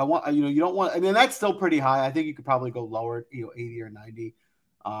 So I want, you don't want, I mean, that's still pretty high. I think you could probably go lower, 80 or 90.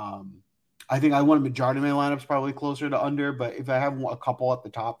 I think I want a majority of my lineups probably closer to under, but if I have a couple at the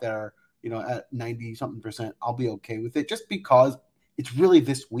top that are, at 90 something %, I'll be okay with it just because it's really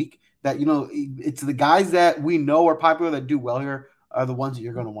this week that, it's the guys that we know are popular that do well here are the ones that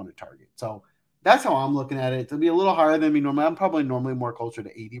you're going to want to target. So that's how I'm looking at it. It'll be a little higher than me normally. I'm probably normally more closer to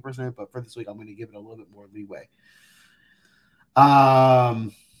 80%, but for this week, I'm going to give it a little bit more leeway.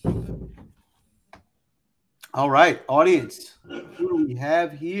 All right, audience. Who do we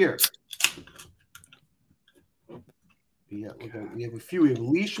have here? We have a few. We have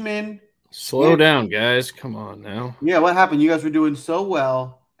Leishman. Slow down, guys. Come on now. Yeah, what happened? You guys were doing so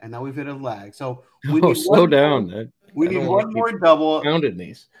well, and now we've hit a lag. So slow down. We need one more double. Counted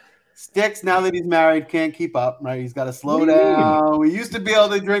these. Sticks, now that he's married, can't keep up, right? He's got to slow What do you mean? down. We used to be able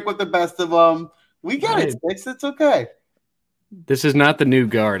to drink with the best of them. We get it, Sticks. It's okay. This is not the new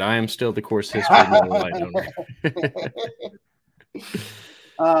guard. I am still the course history Miller Lite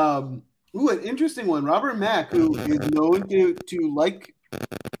owner. An interesting one. Robert Mack, who is known to like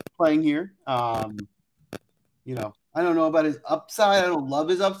playing here. You know, I don't know about his upside. I don't love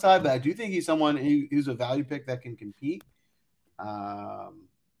his upside, but I do think he's someone who's a value pick that can compete.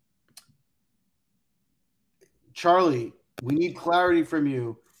 Charlie, we need clarity from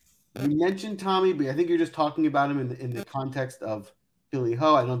you. You mentioned Tommy, but I think you're just talking about him in the context of Billy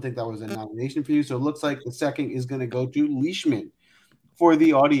Ho. I don't think that was a nomination for you. So it looks like the second is going to go to Leishman for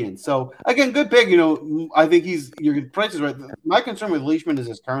the audience. So again, good pick. You know, I think your price is right. My concern with Leishman is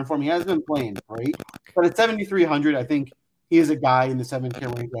his current form. He hasn't been playing great, but at 7,300, I think he is a guy in the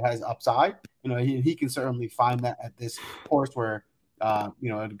 7K range that has upside. You know, he can certainly find that at this course where, you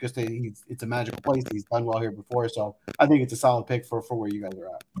know, it's a magical place. He's done well here before, so I think it's a solid pick for where you guys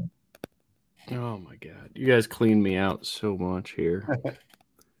are at. Oh my God, you guys cleaned me out so much here.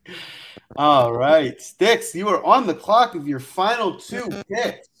 All right, Sticks, you are on the clock with your final two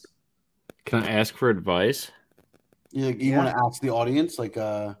picks. Can I ask for advice? You want to ask the audience, like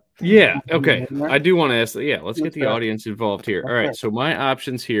yeah, okay. I do want to ask. Yeah, let's get the fair. audience involved here. All right, so my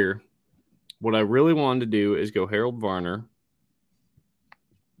options here. What I really wanted to do is go Harold Varner,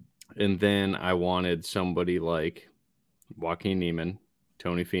 and then I wanted somebody like Joaquin Neiman,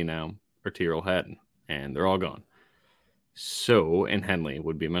 Tony Finau, or Tyrrell Hatton, and they're all gone. So, and Henley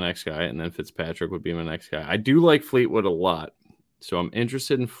would be my next guy, and then Fitzpatrick would be my next guy. I do like Fleetwood a lot, so I'm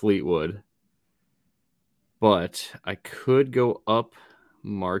interested in Fleetwood, but I could go up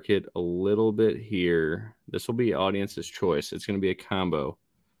market a little bit here. This will be audience's choice. It's going to be a combo.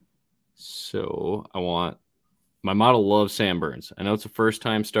 So my model loves Sam Burns. I know it's a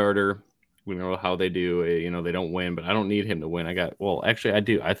first-time starter. We know how they do. You know, they don't win, but I don't need him to win. Actually, I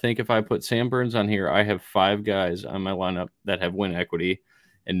do. I think if I put Sam Burns on here, I have 5 guys on my lineup that have win equity,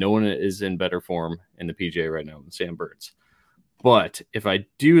 and no one is in better form in the PGA right now than Sam Burns. But if I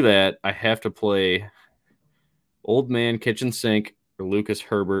do that, I have to play Old Man Kitchen Sink or Lucas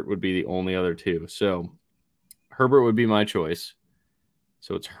Herbert would be the only other two. So Herbert would be my choice.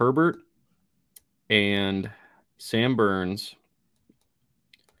 So it's Herbert and Sam Burns,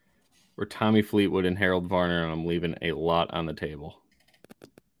 or Tommy Fleetwood and Harold Varner, and I'm leaving a lot on the table.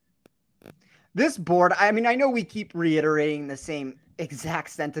 This board, I mean, I know we keep reiterating the same exact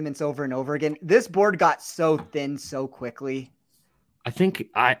sentiments over and over again. This board got so thin so quickly. I think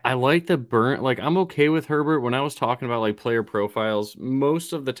I like the burn. Like, I'm okay with Herbert. When I was talking about like player profiles,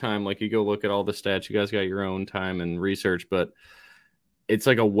 most of the time, like you go look at all the stats, you guys got your own time and research, but it's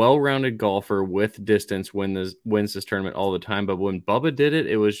like a well-rounded golfer with distance wins this tournament all the time. But when Bubba did it,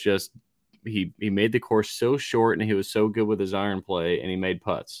 it was just he made the course so short, and he was so good with his iron play, and he made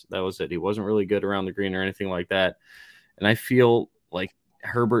putts. That was it. He wasn't really good around the green or anything like that. And I feel like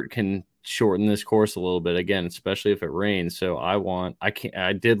Herbert can shorten this course a little bit again, especially if it rains. So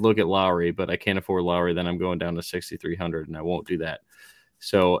I did look at Lowry, but I can't afford Lowry. Then I'm going down to 6,300, and I won't do that.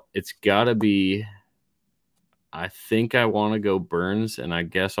 So it's got to be. I think I want to go Burns, and I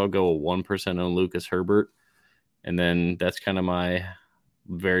guess I'll go a 1% on Lucas Herbert. And then that's kind of my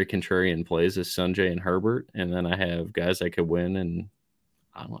very contrarian plays is Sanjay and Herbert. And then I have guys that could win, and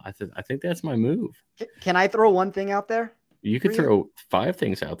I think that's my move. Can I throw one thing out there? You could throw 5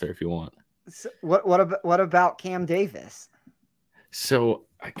 things out there if you want. So what about Cam Davis? So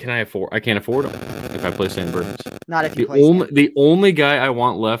I can't afford him if I play Sam Burns. Not if you play Sam. The only guy I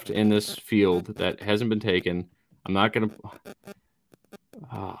want left in this field that hasn't been taken. I'm not going to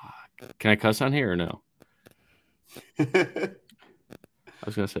can I cuss on here or no? I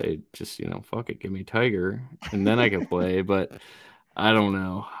was going to say, just, fuck it. Give me Tiger, and then I can play, but I don't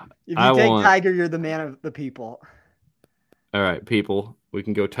know. If you take Tiger, you're the man of the people. All right, people. We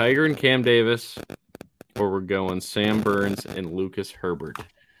can go Tiger and Cam Davis, or we're going Sam Burns and Lucas Herbert.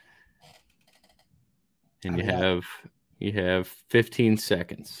 And you have 15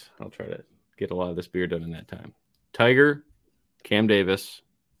 seconds. I'll try to get a lot of this beer done in that time. Tiger, Cam Davis,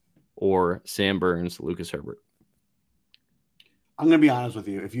 or Sam Burns, Lucas Herbert. I'm going to be honest with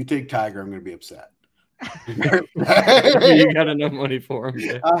you. If you take Tiger, I'm going to be upset. You got enough money for him.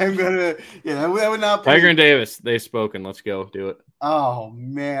 Yeah. I'm going to, I would not. Tiger and Davis, they've spoken. Let's go. Do it. Oh,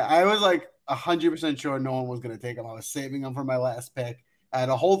 man. I was like 100% sure no one was going to take him. I was saving him for my last pick. I had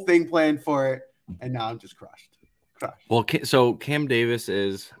a whole thing planned for it, and now I'm just crushed. Well, so Cam Davis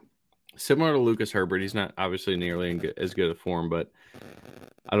is similar to Lucas Herbert. He's not obviously nearly as good a form, but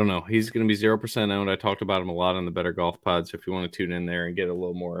I don't know. He's going to be 0% owned. I talked about him a lot on the Better Golf Pod. So if you want to tune in there and get a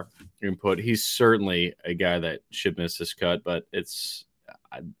little more input, he's certainly a guy that should miss this cut. But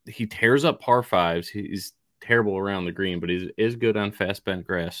he tears up par fives. He's terrible around the green, but he is good on fast bent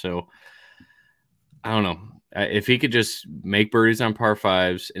grass. So I don't know. If he could just make birdies on par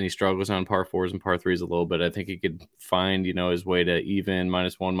fives and he struggles on par fours and par threes a little bit, I think he could find, his way to even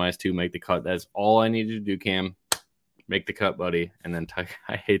 -1, -2, make the cut. That's all I needed to do, Cam. Make the cut, buddy. And then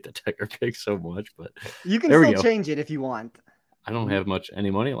I hate the Tiger pick so much, but you can still change it if you want. I don't have any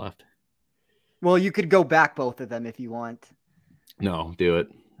money left. Well, you could go back both of them if you want. No, do it.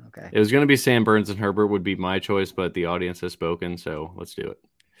 Okay. It was going to be Sam Burns and Herbert would be my choice, but the audience has spoken, so let's do it.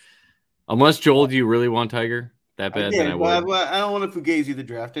 Unless, Joel, do you really want Tiger that bad? Then I would. I don't want to fugazi the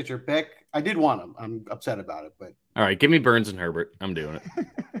draft. It's your pick. I did want him. I'm upset about it, but all right, give me Burns and Herbert. I'm doing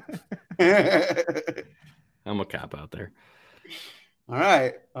it. I'm a cop out there. All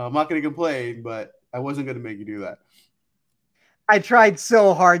right. I'm not going to complain, but I wasn't going to make you do that. I tried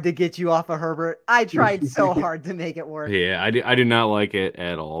so hard to get you off of Herbert. I tried so hard to make it work. Yeah, I do not like it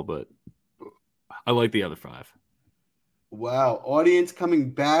at all, but I like the other 5. Wow. Audience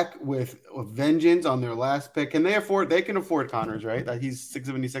coming back with a vengeance on their last pick. Can they afford? They can afford Connors, right? He's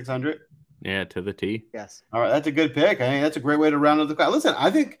 6,600. Yeah, to the T. Yes. All right. That's a good pick. I mean, that's a great way to round out the crowd. Listen, I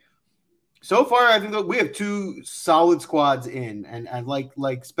think so far, I think that we have 2 solid squads in, and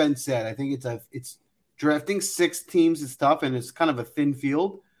like Spence said, I think it's drafting 6 teams is tough, and it's kind of a thin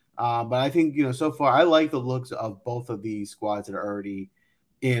field. But I think so far, I like the looks of both of these squads that are already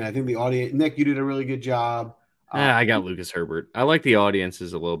in. I think the audience, Nick, you did a really good job. I got Lucas Herbert. I like the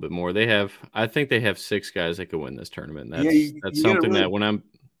audiences a little bit more. I think they have 6 guys that could win this tournament. That's something that when I'm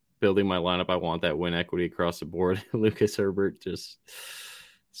building my lineup, I want that win equity across the board. Lucas Herbert just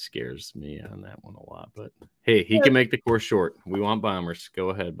scares me on that one a lot, but hey, he can make the course short. We want bombers. Go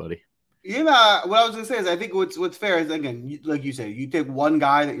ahead, buddy. What I was gonna say is I think what's fair is, again, like you say, you take one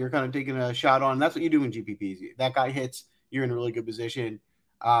guy that you're kind of taking a shot on. That's what you do in GPPs. That guy hits, you're in a really good position,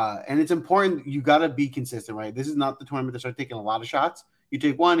 and it's important. You got to be consistent, right? This is not the tournament to start taking a lot of shots. You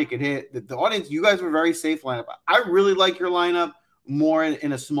take one, it could hit. The audience, you guys were very safe lineup. I really like your lineup more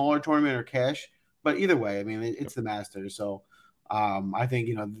in a smaller tournament or cash, but either way, I mean, it's the Masters, so. I think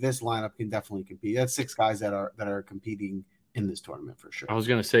this lineup can definitely compete. That's 6 guys that are competing in this tournament for sure. I was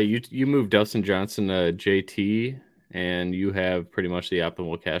gonna say you moved Dustin Johnson to JT, and you have pretty much the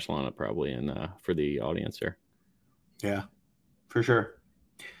optimal cash lineup probably in for the audience there. Yeah, for sure.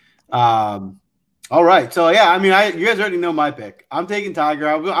 All right, so yeah, I mean, you guys already know my pick. I'm taking Tiger.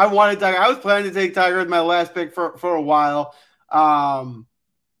 I wanted Tiger. I was planning to take Tiger as my last pick for a while.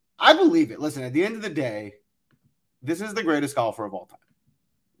 I believe it. Listen, at the end of the day, this is the greatest golfer of all time,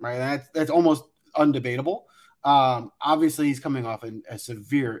 right? That's almost undebatable. Obviously, he's coming off a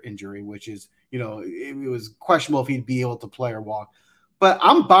severe injury, which is, it was questionable if he'd be able to play or walk. But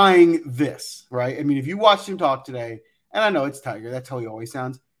I'm buying this, right? I mean, if you watched him talk today, and I know it's Tiger, that's how he always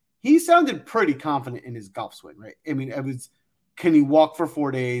sounds. He sounded pretty confident in his golf swing, right? I mean, can he walk for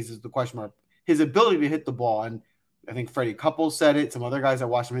 4 days is the question mark. His ability to hit the ball, and I think Freddie Couples said it, some other guys that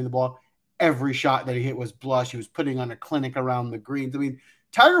watched him hit the ball, every shot that he hit was blush. He was putting on a clinic around the greens. I mean,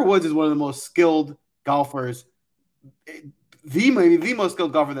 Tiger Woods is one of the most skilled golfers, maybe the most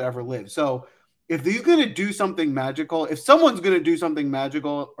skilled golfer that ever lived. So if he's going to do something magical, if someone's going to do something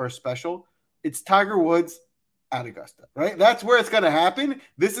magical or special, it's Tiger Woods at Augusta, right? That's where it's going to happen.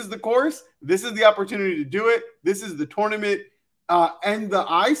 This is the course. This is the opportunity to do it. This is the tournament. And the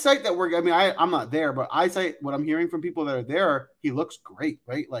eyesight that I'm not there, but eyesight, what I'm hearing from people that are there, he looks great,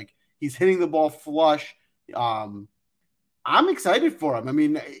 right? Like, he's hitting the ball flush. I'm excited for him. I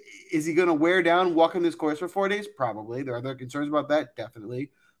mean, is he going to wear down walking this course for 4 days? Probably. There are other concerns about that,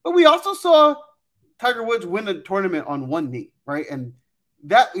 definitely. But we also saw Tiger Woods win a tournament on one knee, right? And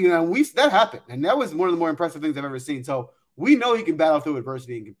that, that happened. And that was one of the more impressive things I've ever seen. So we know he can battle through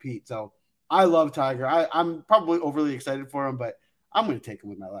adversity and compete. So I love Tiger. I'm probably overly excited for him, but I'm going to take him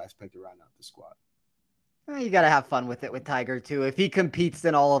with my last pick to round out the squad. You got to have fun with it with Tiger, too. If he competes,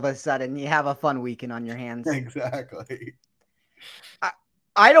 then all of a sudden you have a fun weekend on your hands. Exactly.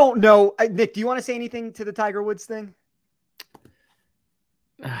 I don't know. Nick, do you want to say anything to the Tiger Woods thing?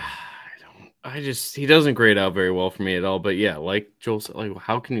 He doesn't grade out very well for me at all. But yeah, like Joel said, like,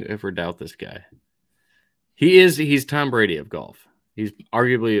 how can you ever doubt this guy? He's Tom Brady of golf. He's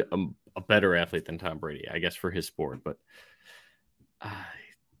arguably a better athlete than Tom Brady, I guess, for his sport. But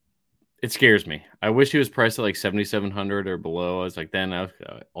it scares me. I wish he was priced at like 7,700 or below. I was like, then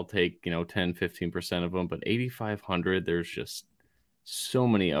I'll take 10, 15% of them. But 8,500, there's just so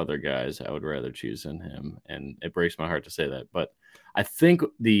many other guys I would rather choose than him, and it breaks my heart to say that. But I think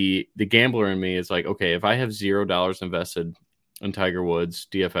the gambler in me is like, okay, if I have $0 invested in Tiger Woods,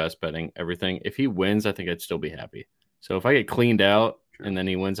 DFS betting, everything, if he wins, I think I'd still be happy. So if I get cleaned out and then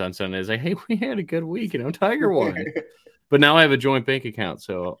he wins on Sunday, it's like, hey, we had a good week, Tiger won. But now I have a joint bank account,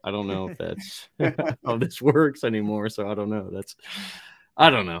 so I don't know if that's how this works anymore. So I don't know. I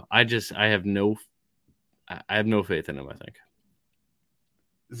don't know. I have no faith in him, I think.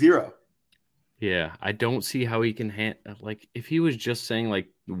 0. Yeah, I don't see how he can like if he was just saying like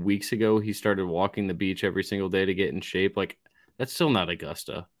weeks ago he started walking the beach every single day to get in shape, like that's still not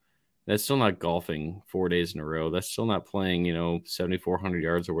Augusta. That's still not golfing 4 days in a row. That's still not playing, 7,400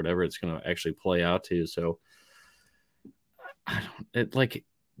 yards or whatever it's going to actually play out to. So like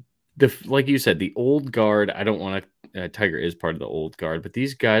you said, the old guard, I don't want to, Tiger is part of the old guard, but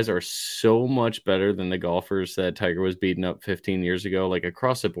these guys are so much better than the golfers that Tiger was beating up 15 years ago. Like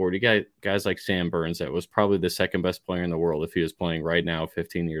across the board, you got guys like Sam Burns, that was probably the second best player in the world if he was playing right now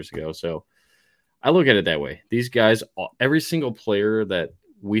 15 years ago. So I look at it that way. These guys, every single player that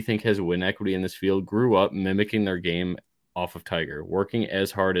we think has win equity in this field grew up mimicking their game off of Tiger, working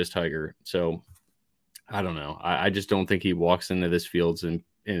as hard as Tiger. So I don't know. I just don't think he walks into this field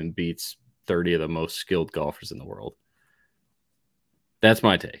and beats 30 of the most skilled golfers in the world. That's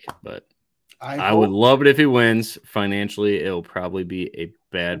my take, but I would love it if he wins. Financially, it'll probably be a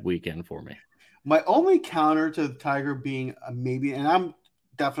bad weekend for me. My only counter to Tiger being a maybe, and I'm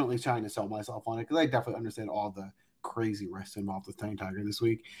definitely trying to sell myself on it because I definitely understand all the crazy risks involved with playing Tiger this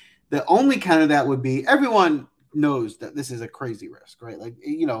week. The only counter that would be everyone knows that this is a crazy risk, right? Like,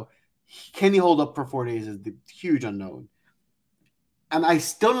 can he hold up for 4 days is the huge unknown. And I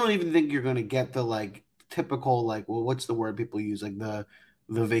still don't even think you're going to get the like typical, like, well, what's the word people use? Like the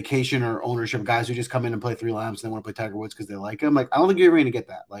vacation or ownership guys who just come in and play 3 laps and they want to play Tiger Woods because they like him. Like, I don't think you're ever going to get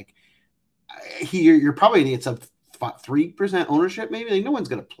that. Like, you're probably going to get some 3% ownership, maybe. Like, no one's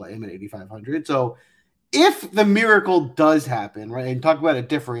going to play him at 8,500. So if the miracle does happen, right, and talk about a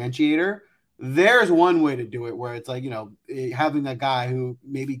differentiator, there's one way to do it where it's like, having a guy who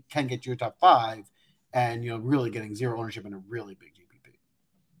maybe can get you a top 5 and, really getting 0 ownership in a really big GPP.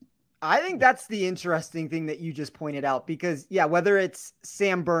 I think that's the interesting thing that you just pointed out because, whether it's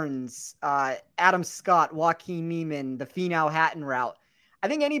Sam Burns, Adam Scott, Joaquin Niemann, the Finau Hatton route, I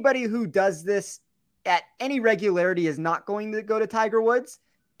think anybody who does this at any regularity is not going to go to Tiger Woods,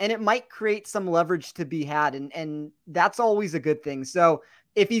 and it might create some leverage to be had, and that's always a good thing. So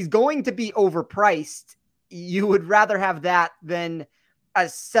if he's going to be overpriced, you would rather have that than a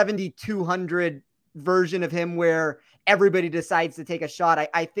 7,200 version of him where everybody decides to take a shot.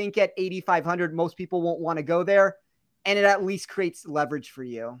 I think at 8,500, most people won't want to go there, and it at least creates leverage for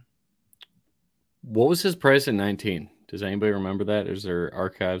you. What was his price in 19? Does anybody remember that? Is there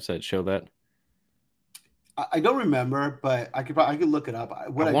archives that show that? I don't remember, but I could look it up. I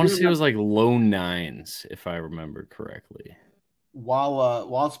want to say it was like low 9s, if I remember correctly.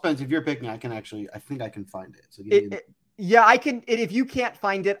 While Spence, if you're picking, I think I can find it. So I can. If you can't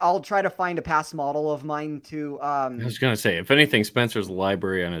find it, I'll try to find a past model of mine too. I was going to say, if anything, Spencer's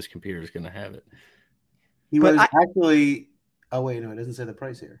library on his computer is going to have it. Actually. Oh wait, no, it doesn't say the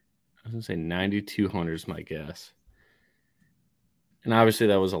price here. I was going to say 9,200 is my guess, and obviously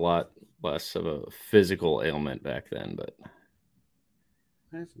that was a lot less of a physical ailment back then. But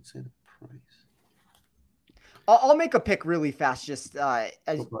why does it say the price? I'll make a pick really fast, just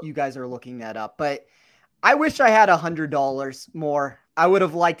as you guys are looking that up. But I wish I had $100 more. I would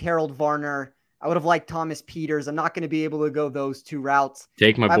have liked Harold Varner. I would have liked Thomas Peters. I'm not going to be able to go those 2 routes.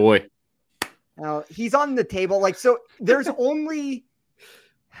 Take my boy. He's on the table. So there's only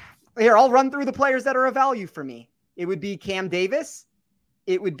here. I'll run through the players that are a value for me. It would be Cam Davis.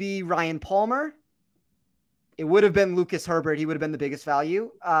 It would be Ryan Palmer. It would have been Lucas Herbert. He would have been the biggest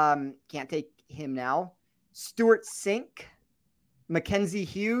value. Can't take him now. Stuart Sink, Mackenzie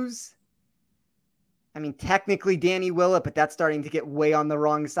Hughes. I mean, technically Danny Willett, but that's starting to get way on the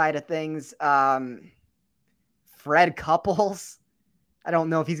wrong side of things. Fred Couples. I don't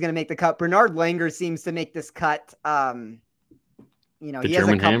know if he's going to make the cut. Bernard Langer seems to make this cut. He has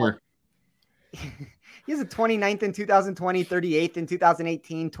German a couple. Hammer. He has a 29th in 2020, 38th in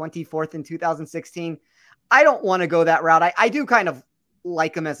 2018, 24th in 2016. I don't want to go that route. I do kind of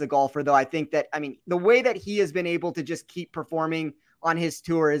like him as a golfer, though. I think that, the way that he has been able to just keep performing on his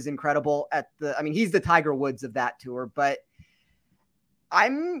tour is incredible. He's the Tiger Woods of that tour, but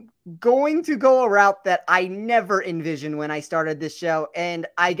I'm going to go a route that I never envisioned when I started this show. And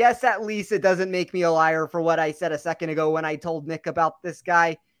I guess at least it doesn't make me a liar for what I said a second ago when I told Nick about this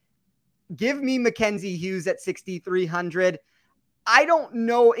guy. Give me Mackenzie Hughes at 6,300. I don't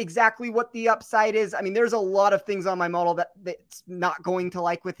know exactly what the upside is. I mean, there's a lot of things on my model that's not going to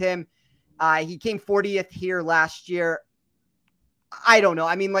like with him. He came 40th here last year. I don't know.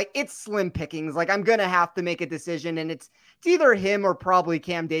 I mean, like, it's slim pickings. Like, I'm going to have to make a decision, and it's either him or probably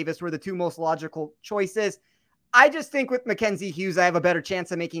Cam Davis were the two most logical choices. I just think with Mackenzie Hughes, I have a better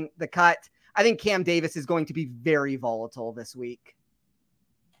chance of making the cut. I think Cam Davis is going to be very volatile this week,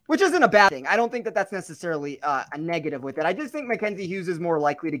 which isn't a bad thing. I don't think that that's necessarily a negative with it. I just think Mackenzie Hughes is more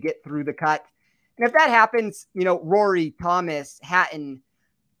likely to get through the cut. And if that happens, Rory, Thomas, Hatton,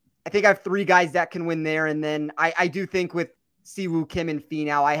 I think I have 3 guys that can win there. And then I do think with Siwoo Kim and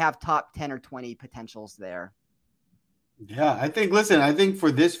Finau, I have top 10 or 20 potentials there. Yeah, I think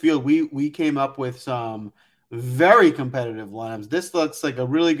for this field, we came up with some very competitive lineups. This looks like a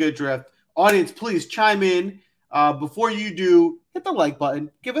really good draft. Audience, please chime in. Before you do, hit the like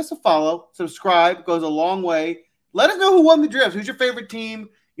button, give us a follow, subscribe, goes a long way. Let us know who won the draft. Who's your favorite team?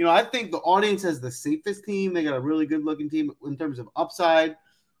 I think the audience has the safest team. They got a really good looking team in terms of upside.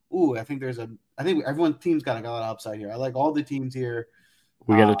 Ooh, I think everyone's team's got a lot of upside here. I like all the teams here.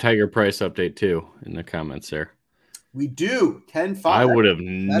 We got a Tiger price update too in the comments there. We do 10-5. I would have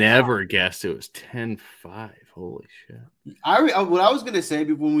never guessed it was 10-5. Holy shit! What I was gonna say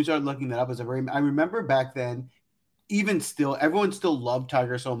when we started looking that up is I remember back then, even still, everyone still loved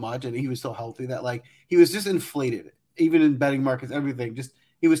Tiger so much, and he was still healthy that like he was just inflated. Even in betting markets, everything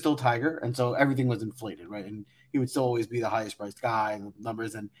he was still Tiger, and so everything was inflated, right? And he would still always be the highest priced guy in the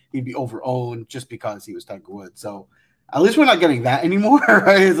numbers, and he'd be over-owned just because he was Tiger Woods. So at least we're not getting that anymore,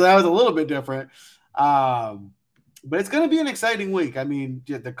 right? So that was a little bit different. But it's going to be an exciting week. I mean,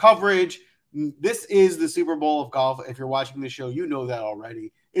 the coverage, this is the Super Bowl of golf. If you're watching the show, you know that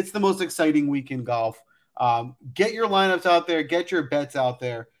already. It's the most exciting week in golf. Get your lineups out there. Get your bets out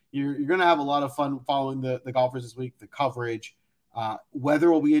there. You're going to have a lot of fun following the golfers this week, the coverage.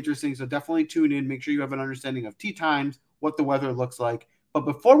 Weather will be interesting, so definitely tune in. Make sure you have an understanding of tee times, what the weather looks like. But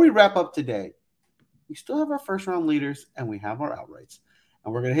before we wrap up today, we still have our first-round leaders, and we have our outrights.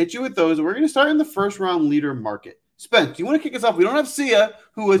 And we're going to hit you with those. We're going to start in the first-round leader market. Spence, do you want to kick us off? We don't have Sia,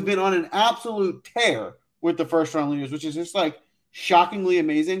 who has been on an absolute tear with the first-round leaders, which is just like shockingly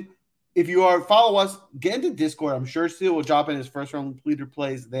amazing. If you follow us, get into Discord. I'm sure Sia will drop in his first-round leader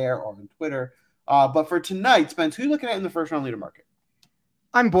plays there or on Twitter. But for tonight, Spence, who are you looking at in the first-round leader market?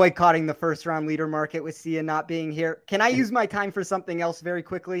 I'm boycotting the first-round leader market with Sia not being here. Can I use my time for something else very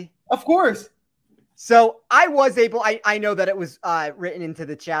quickly? Of course. So I was able, I know that it was written into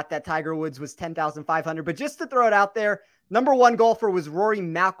the chat that Tiger Woods was 10,500, but just to throw it out there, number 1 golfer was Rory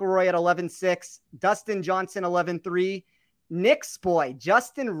McIlroy at 11.6, Dustin Johnson 11.3, Nick's boy,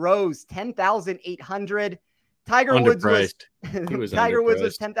 Justin Rose 10,800, Tiger Woods was Tiger Woods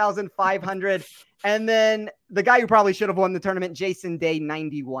was 10,500, and then the guy who probably should have won the tournament, Jason Day,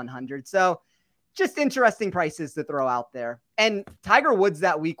 9,100. So just interesting prices to throw out there. And Tiger Woods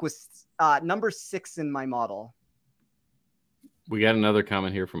that week was number 6 in my model. We got another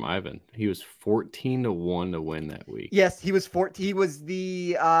comment here from Ivan. He was 14-1 to win that week. Yes, he was 14. He was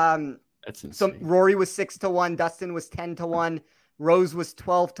the that's insane. So Rory was 6-1, Dustin was 10-1, Rose was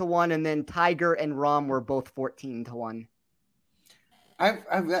 12-1, and then Tiger and Rahm were both 14-1.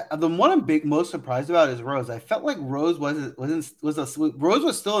 The one I'm most surprised about is Rose. I felt like Rose Rose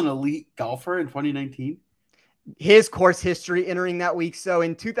was still an elite golfer in 2019. His course history entering that week. So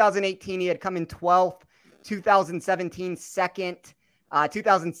in 2018, he had come in 12th, 2017, 2nd,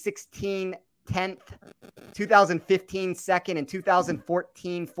 2016, 10th, 2015, 2nd, and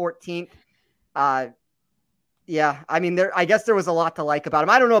 2014, 14th. Yeah, I mean, I guess there was a lot to like about him.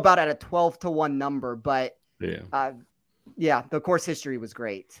 I don't know about at a 12-1 number, but yeah, the course history was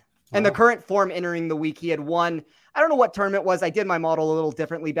great. And the current form entering the week, he had won. I don't know what tournament it was. I did my model a little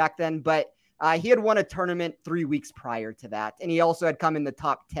differently back then, but he had won a tournament 3 weeks prior to that. And he also had come in the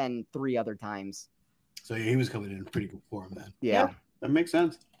top 10 3 other times. So he was coming in pretty good form then. Yeah, that makes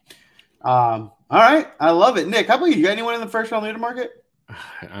sense. All right. I love it. Nick, how about you? You got anyone in the first round leader market?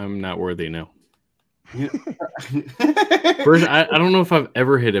 I'm not worthy, no. First, I don't know if I've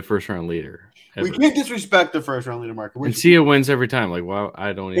ever hit a first round leader. Ever. We can't disrespect the first round leader market. And Sia wins every time. Like, wow,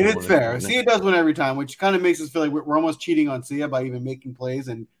 I don't even. And it's fair. Sia does win every time, which kind of makes us feel like we're almost cheating on Sia by even making plays.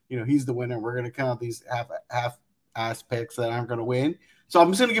 And he's the winner. We're going to count these half-ass picks that aren't going to win. So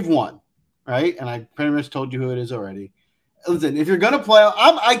I'm just going to give one, right? And I pretty much told you who it is already. Listen, if you're going to play,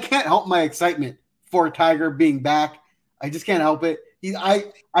 I can't help my excitement for Tiger being back. I just can't help it.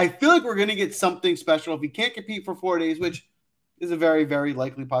 I feel like we're going to get something special if he can't compete for 4 days, which is a very, very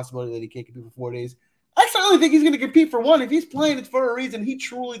likely possibility that he can't compete for 4 days. I certainly think he's going to compete for one. If he's playing, it's for a reason. He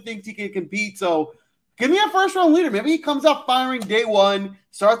truly thinks he can compete. So Give me a first round leader. Maybe he comes out firing day one,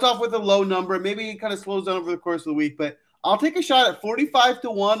 starts off with a low number. Maybe he kind of slows down over the course of the week. But I'll take a shot at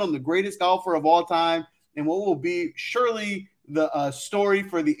 45-1 on the greatest golfer of all time and what will be surely the story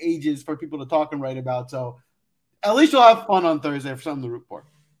for the ages for people to talk and write about. So at least you'll have fun on Thursday for something to root for.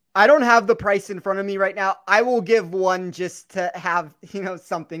 I don't have the price in front of me right now. I will give one just to have,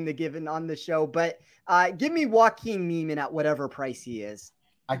 something to give on the show. But give me Joaquin Niemann at whatever price he is.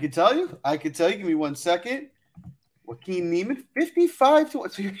 I could tell you. Give me 1 second. Joaquin Niemann,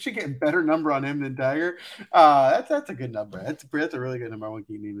 55-1. So you're actually getting a better number on him than Tiger. That's a good number. That's a really good number on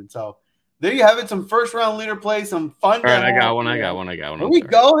Joaquin Niemann. So there you have it. Some first round leader play, some fun. All right, I got one. There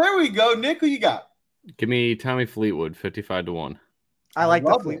we go. Nick, who you got? Give me Tommy Fleetwood, 55-1. I like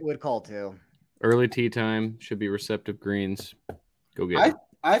the Fleetwood call too. Early tee time, should be receptive greens. Go get it.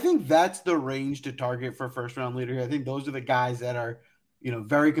 I think that's the range to target for first round leader. I think those are the guys that are,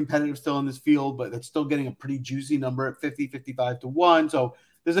 very competitive still in this field, but that's still getting a pretty juicy number at 55-1. So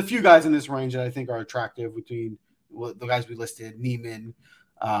there's a few guys in this range that I think are attractive between the guys we listed, Niemann,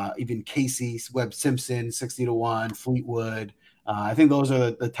 even Casey, Webb Simpson, 60-1, Fleetwood. I think those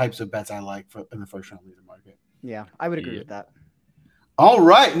are the types of bets I like in the first round leader market. Yeah, I would agree with that. All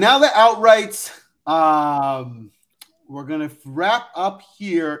right. Now the outrights. We're going to wrap up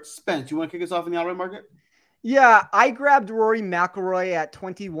here. Spence, you want to kick us off in the outright market? Yeah, I grabbed Rory McIlroy at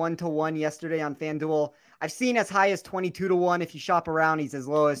 21-1 yesterday on FanDuel. I've seen as high as 22-1. If you shop around, he's as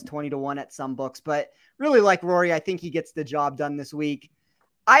low as 20-1 at some books. But really like Rory. I think he gets the job done this week.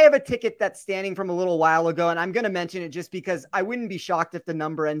 I have a ticket that's standing from a little while ago, and I'm going to mention it just because I wouldn't be shocked if the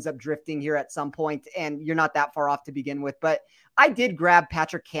number ends up drifting here at some point, and you're not that far off to begin with. But I did grab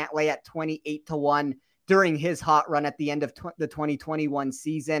Patrick Cantlay at 28-1 during his hot run at the end of the 2021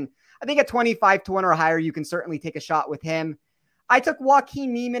 season. I think at 25-1 or higher, you can certainly take a shot with him. I took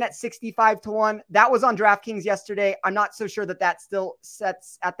Joaquin Niemann at 65-1. That was on DraftKings yesterday. I'm not so sure that still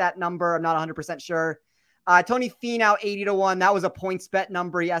sets at that number. I'm not 100% sure. Tony Finau 80-1. That was a points bet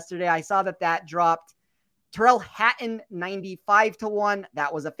number yesterday. I saw that dropped. Tyrrell Hatton 95-1.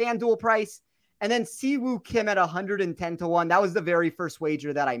 That was a FanDuel price. And then Siwoo Kim at 110-1. That was the very first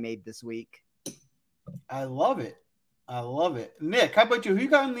wager that I made this week. I love it. Nick, how about you? Who you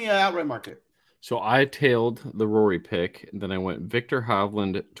got in the outright market? So I tailed the Rory pick. Then I went Victor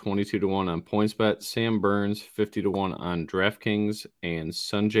Hovland 22-1 on PointsBet, Sam Burns 50-1 on DraftKings, and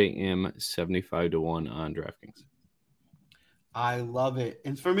Sunjay M 75-1 on DraftKings. I love it.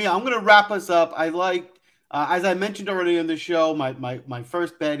 And for me, I'm going to wrap us up. I liked, as I mentioned already on the show, my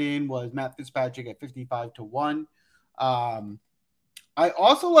first bet in was Matt Fitzpatrick at 55-1. I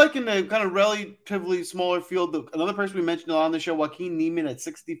also like in the kind of relatively smaller field, another person we mentioned on the show, Joaquin Niemann at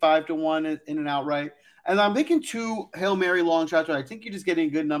 65-1 in and outright. And I'm thinking two Hail Mary long shots, but I think you're just getting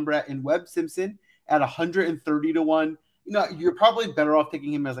a good number in Webb Simpson at 130-1. You're probably better off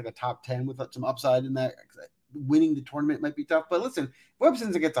taking him as like a top 10 with some upside in that. Winning the tournament might be tough, but listen, Webb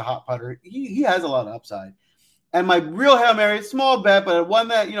Simpson gets a hot putter. He has a lot of upside. And my real Hail Mary, small bet, but one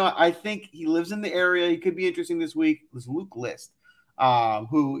that, I think he lives in the area. He could be interesting this week was Luke List.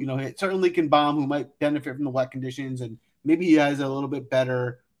 Who, certainly can bomb, who might benefit from the wet conditions. And maybe he has a little bit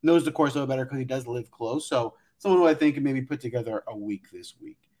better, knows the course a little better because he does live close. So someone who I think can maybe put together a week this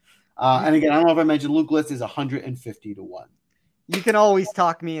week. And again, I don't know if I mentioned Luke List is 150-1. You can always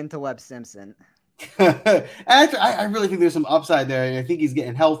talk me into Webb Simpson. I really think there's some upside there. And I think he's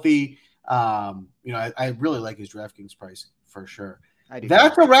getting healthy. I really like his DraftKings price for sure.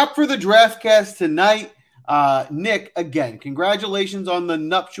 That's a wrap for the DraftCast tonight. Nick, again, congratulations on the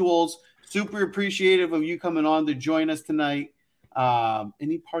nuptials. Super appreciative of you coming on to join us tonight.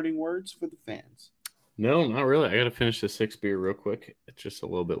 Any parting words for the fans? No, not really. I got to finish the 6 beer real quick. It's just a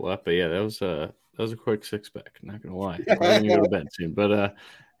little bit left, but yeah, that was a quick 6-pack. Not gonna lie. I'm gonna go to bed soon, but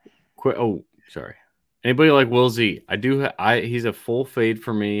quick. Oh, sorry. Anybody like Will Z? He's a full fade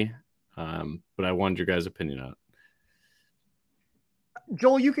for me, but I wanted your guys' opinion on it.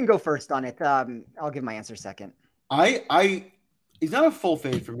 Joel, you can go first on it. I'll give my answer second. He's not a full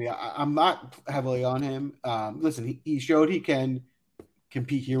fade for me. I'm not heavily on him. Listen, he showed he can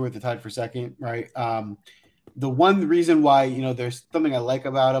compete here with the tied for second, right? The one reason why, there's something I like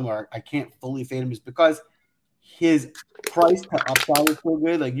about him or I can't fully fade him is because his price to upside is so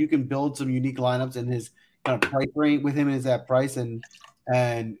good. Like you can build some unique lineups in his kind of price range with him is that price and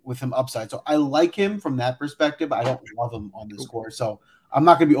with him upside. So I like him from that perspective. I don't love him on this course. So I'm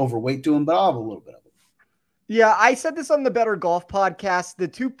not going to be overweight to him, but I'll have a little bit of it. Yeah, I said this on the Better Golf podcast. The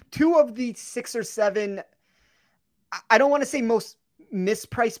two of the 6 or 7, I don't want to say most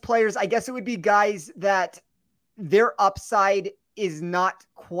mispriced players. I guess it would be guys that their upside is not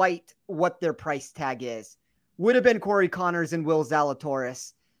quite what their price tag is. Would have been Corey Connors and Will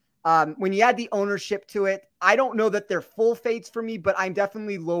Zalatoris. When you add the ownership to it, I don't know that they're full fades for me, but I'm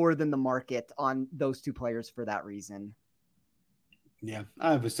definitely lower than the market on those two players for that reason. Yeah,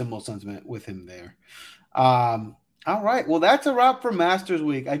 I have a similar sentiment with him there. All right. Well, that's a wrap for Masters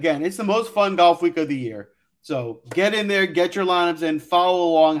Week. Again, it's the most fun golf week of the year. So get in there, get your lineups in, follow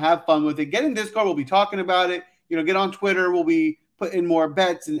along, have fun with it. Get in Discord. We'll be talking about it. Get on Twitter. We'll be putting more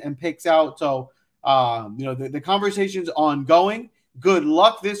bets and picks out. So, the conversation's ongoing. Good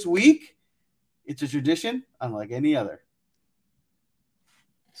luck this week. It's a tradition unlike any other.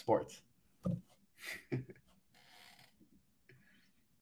 Sports.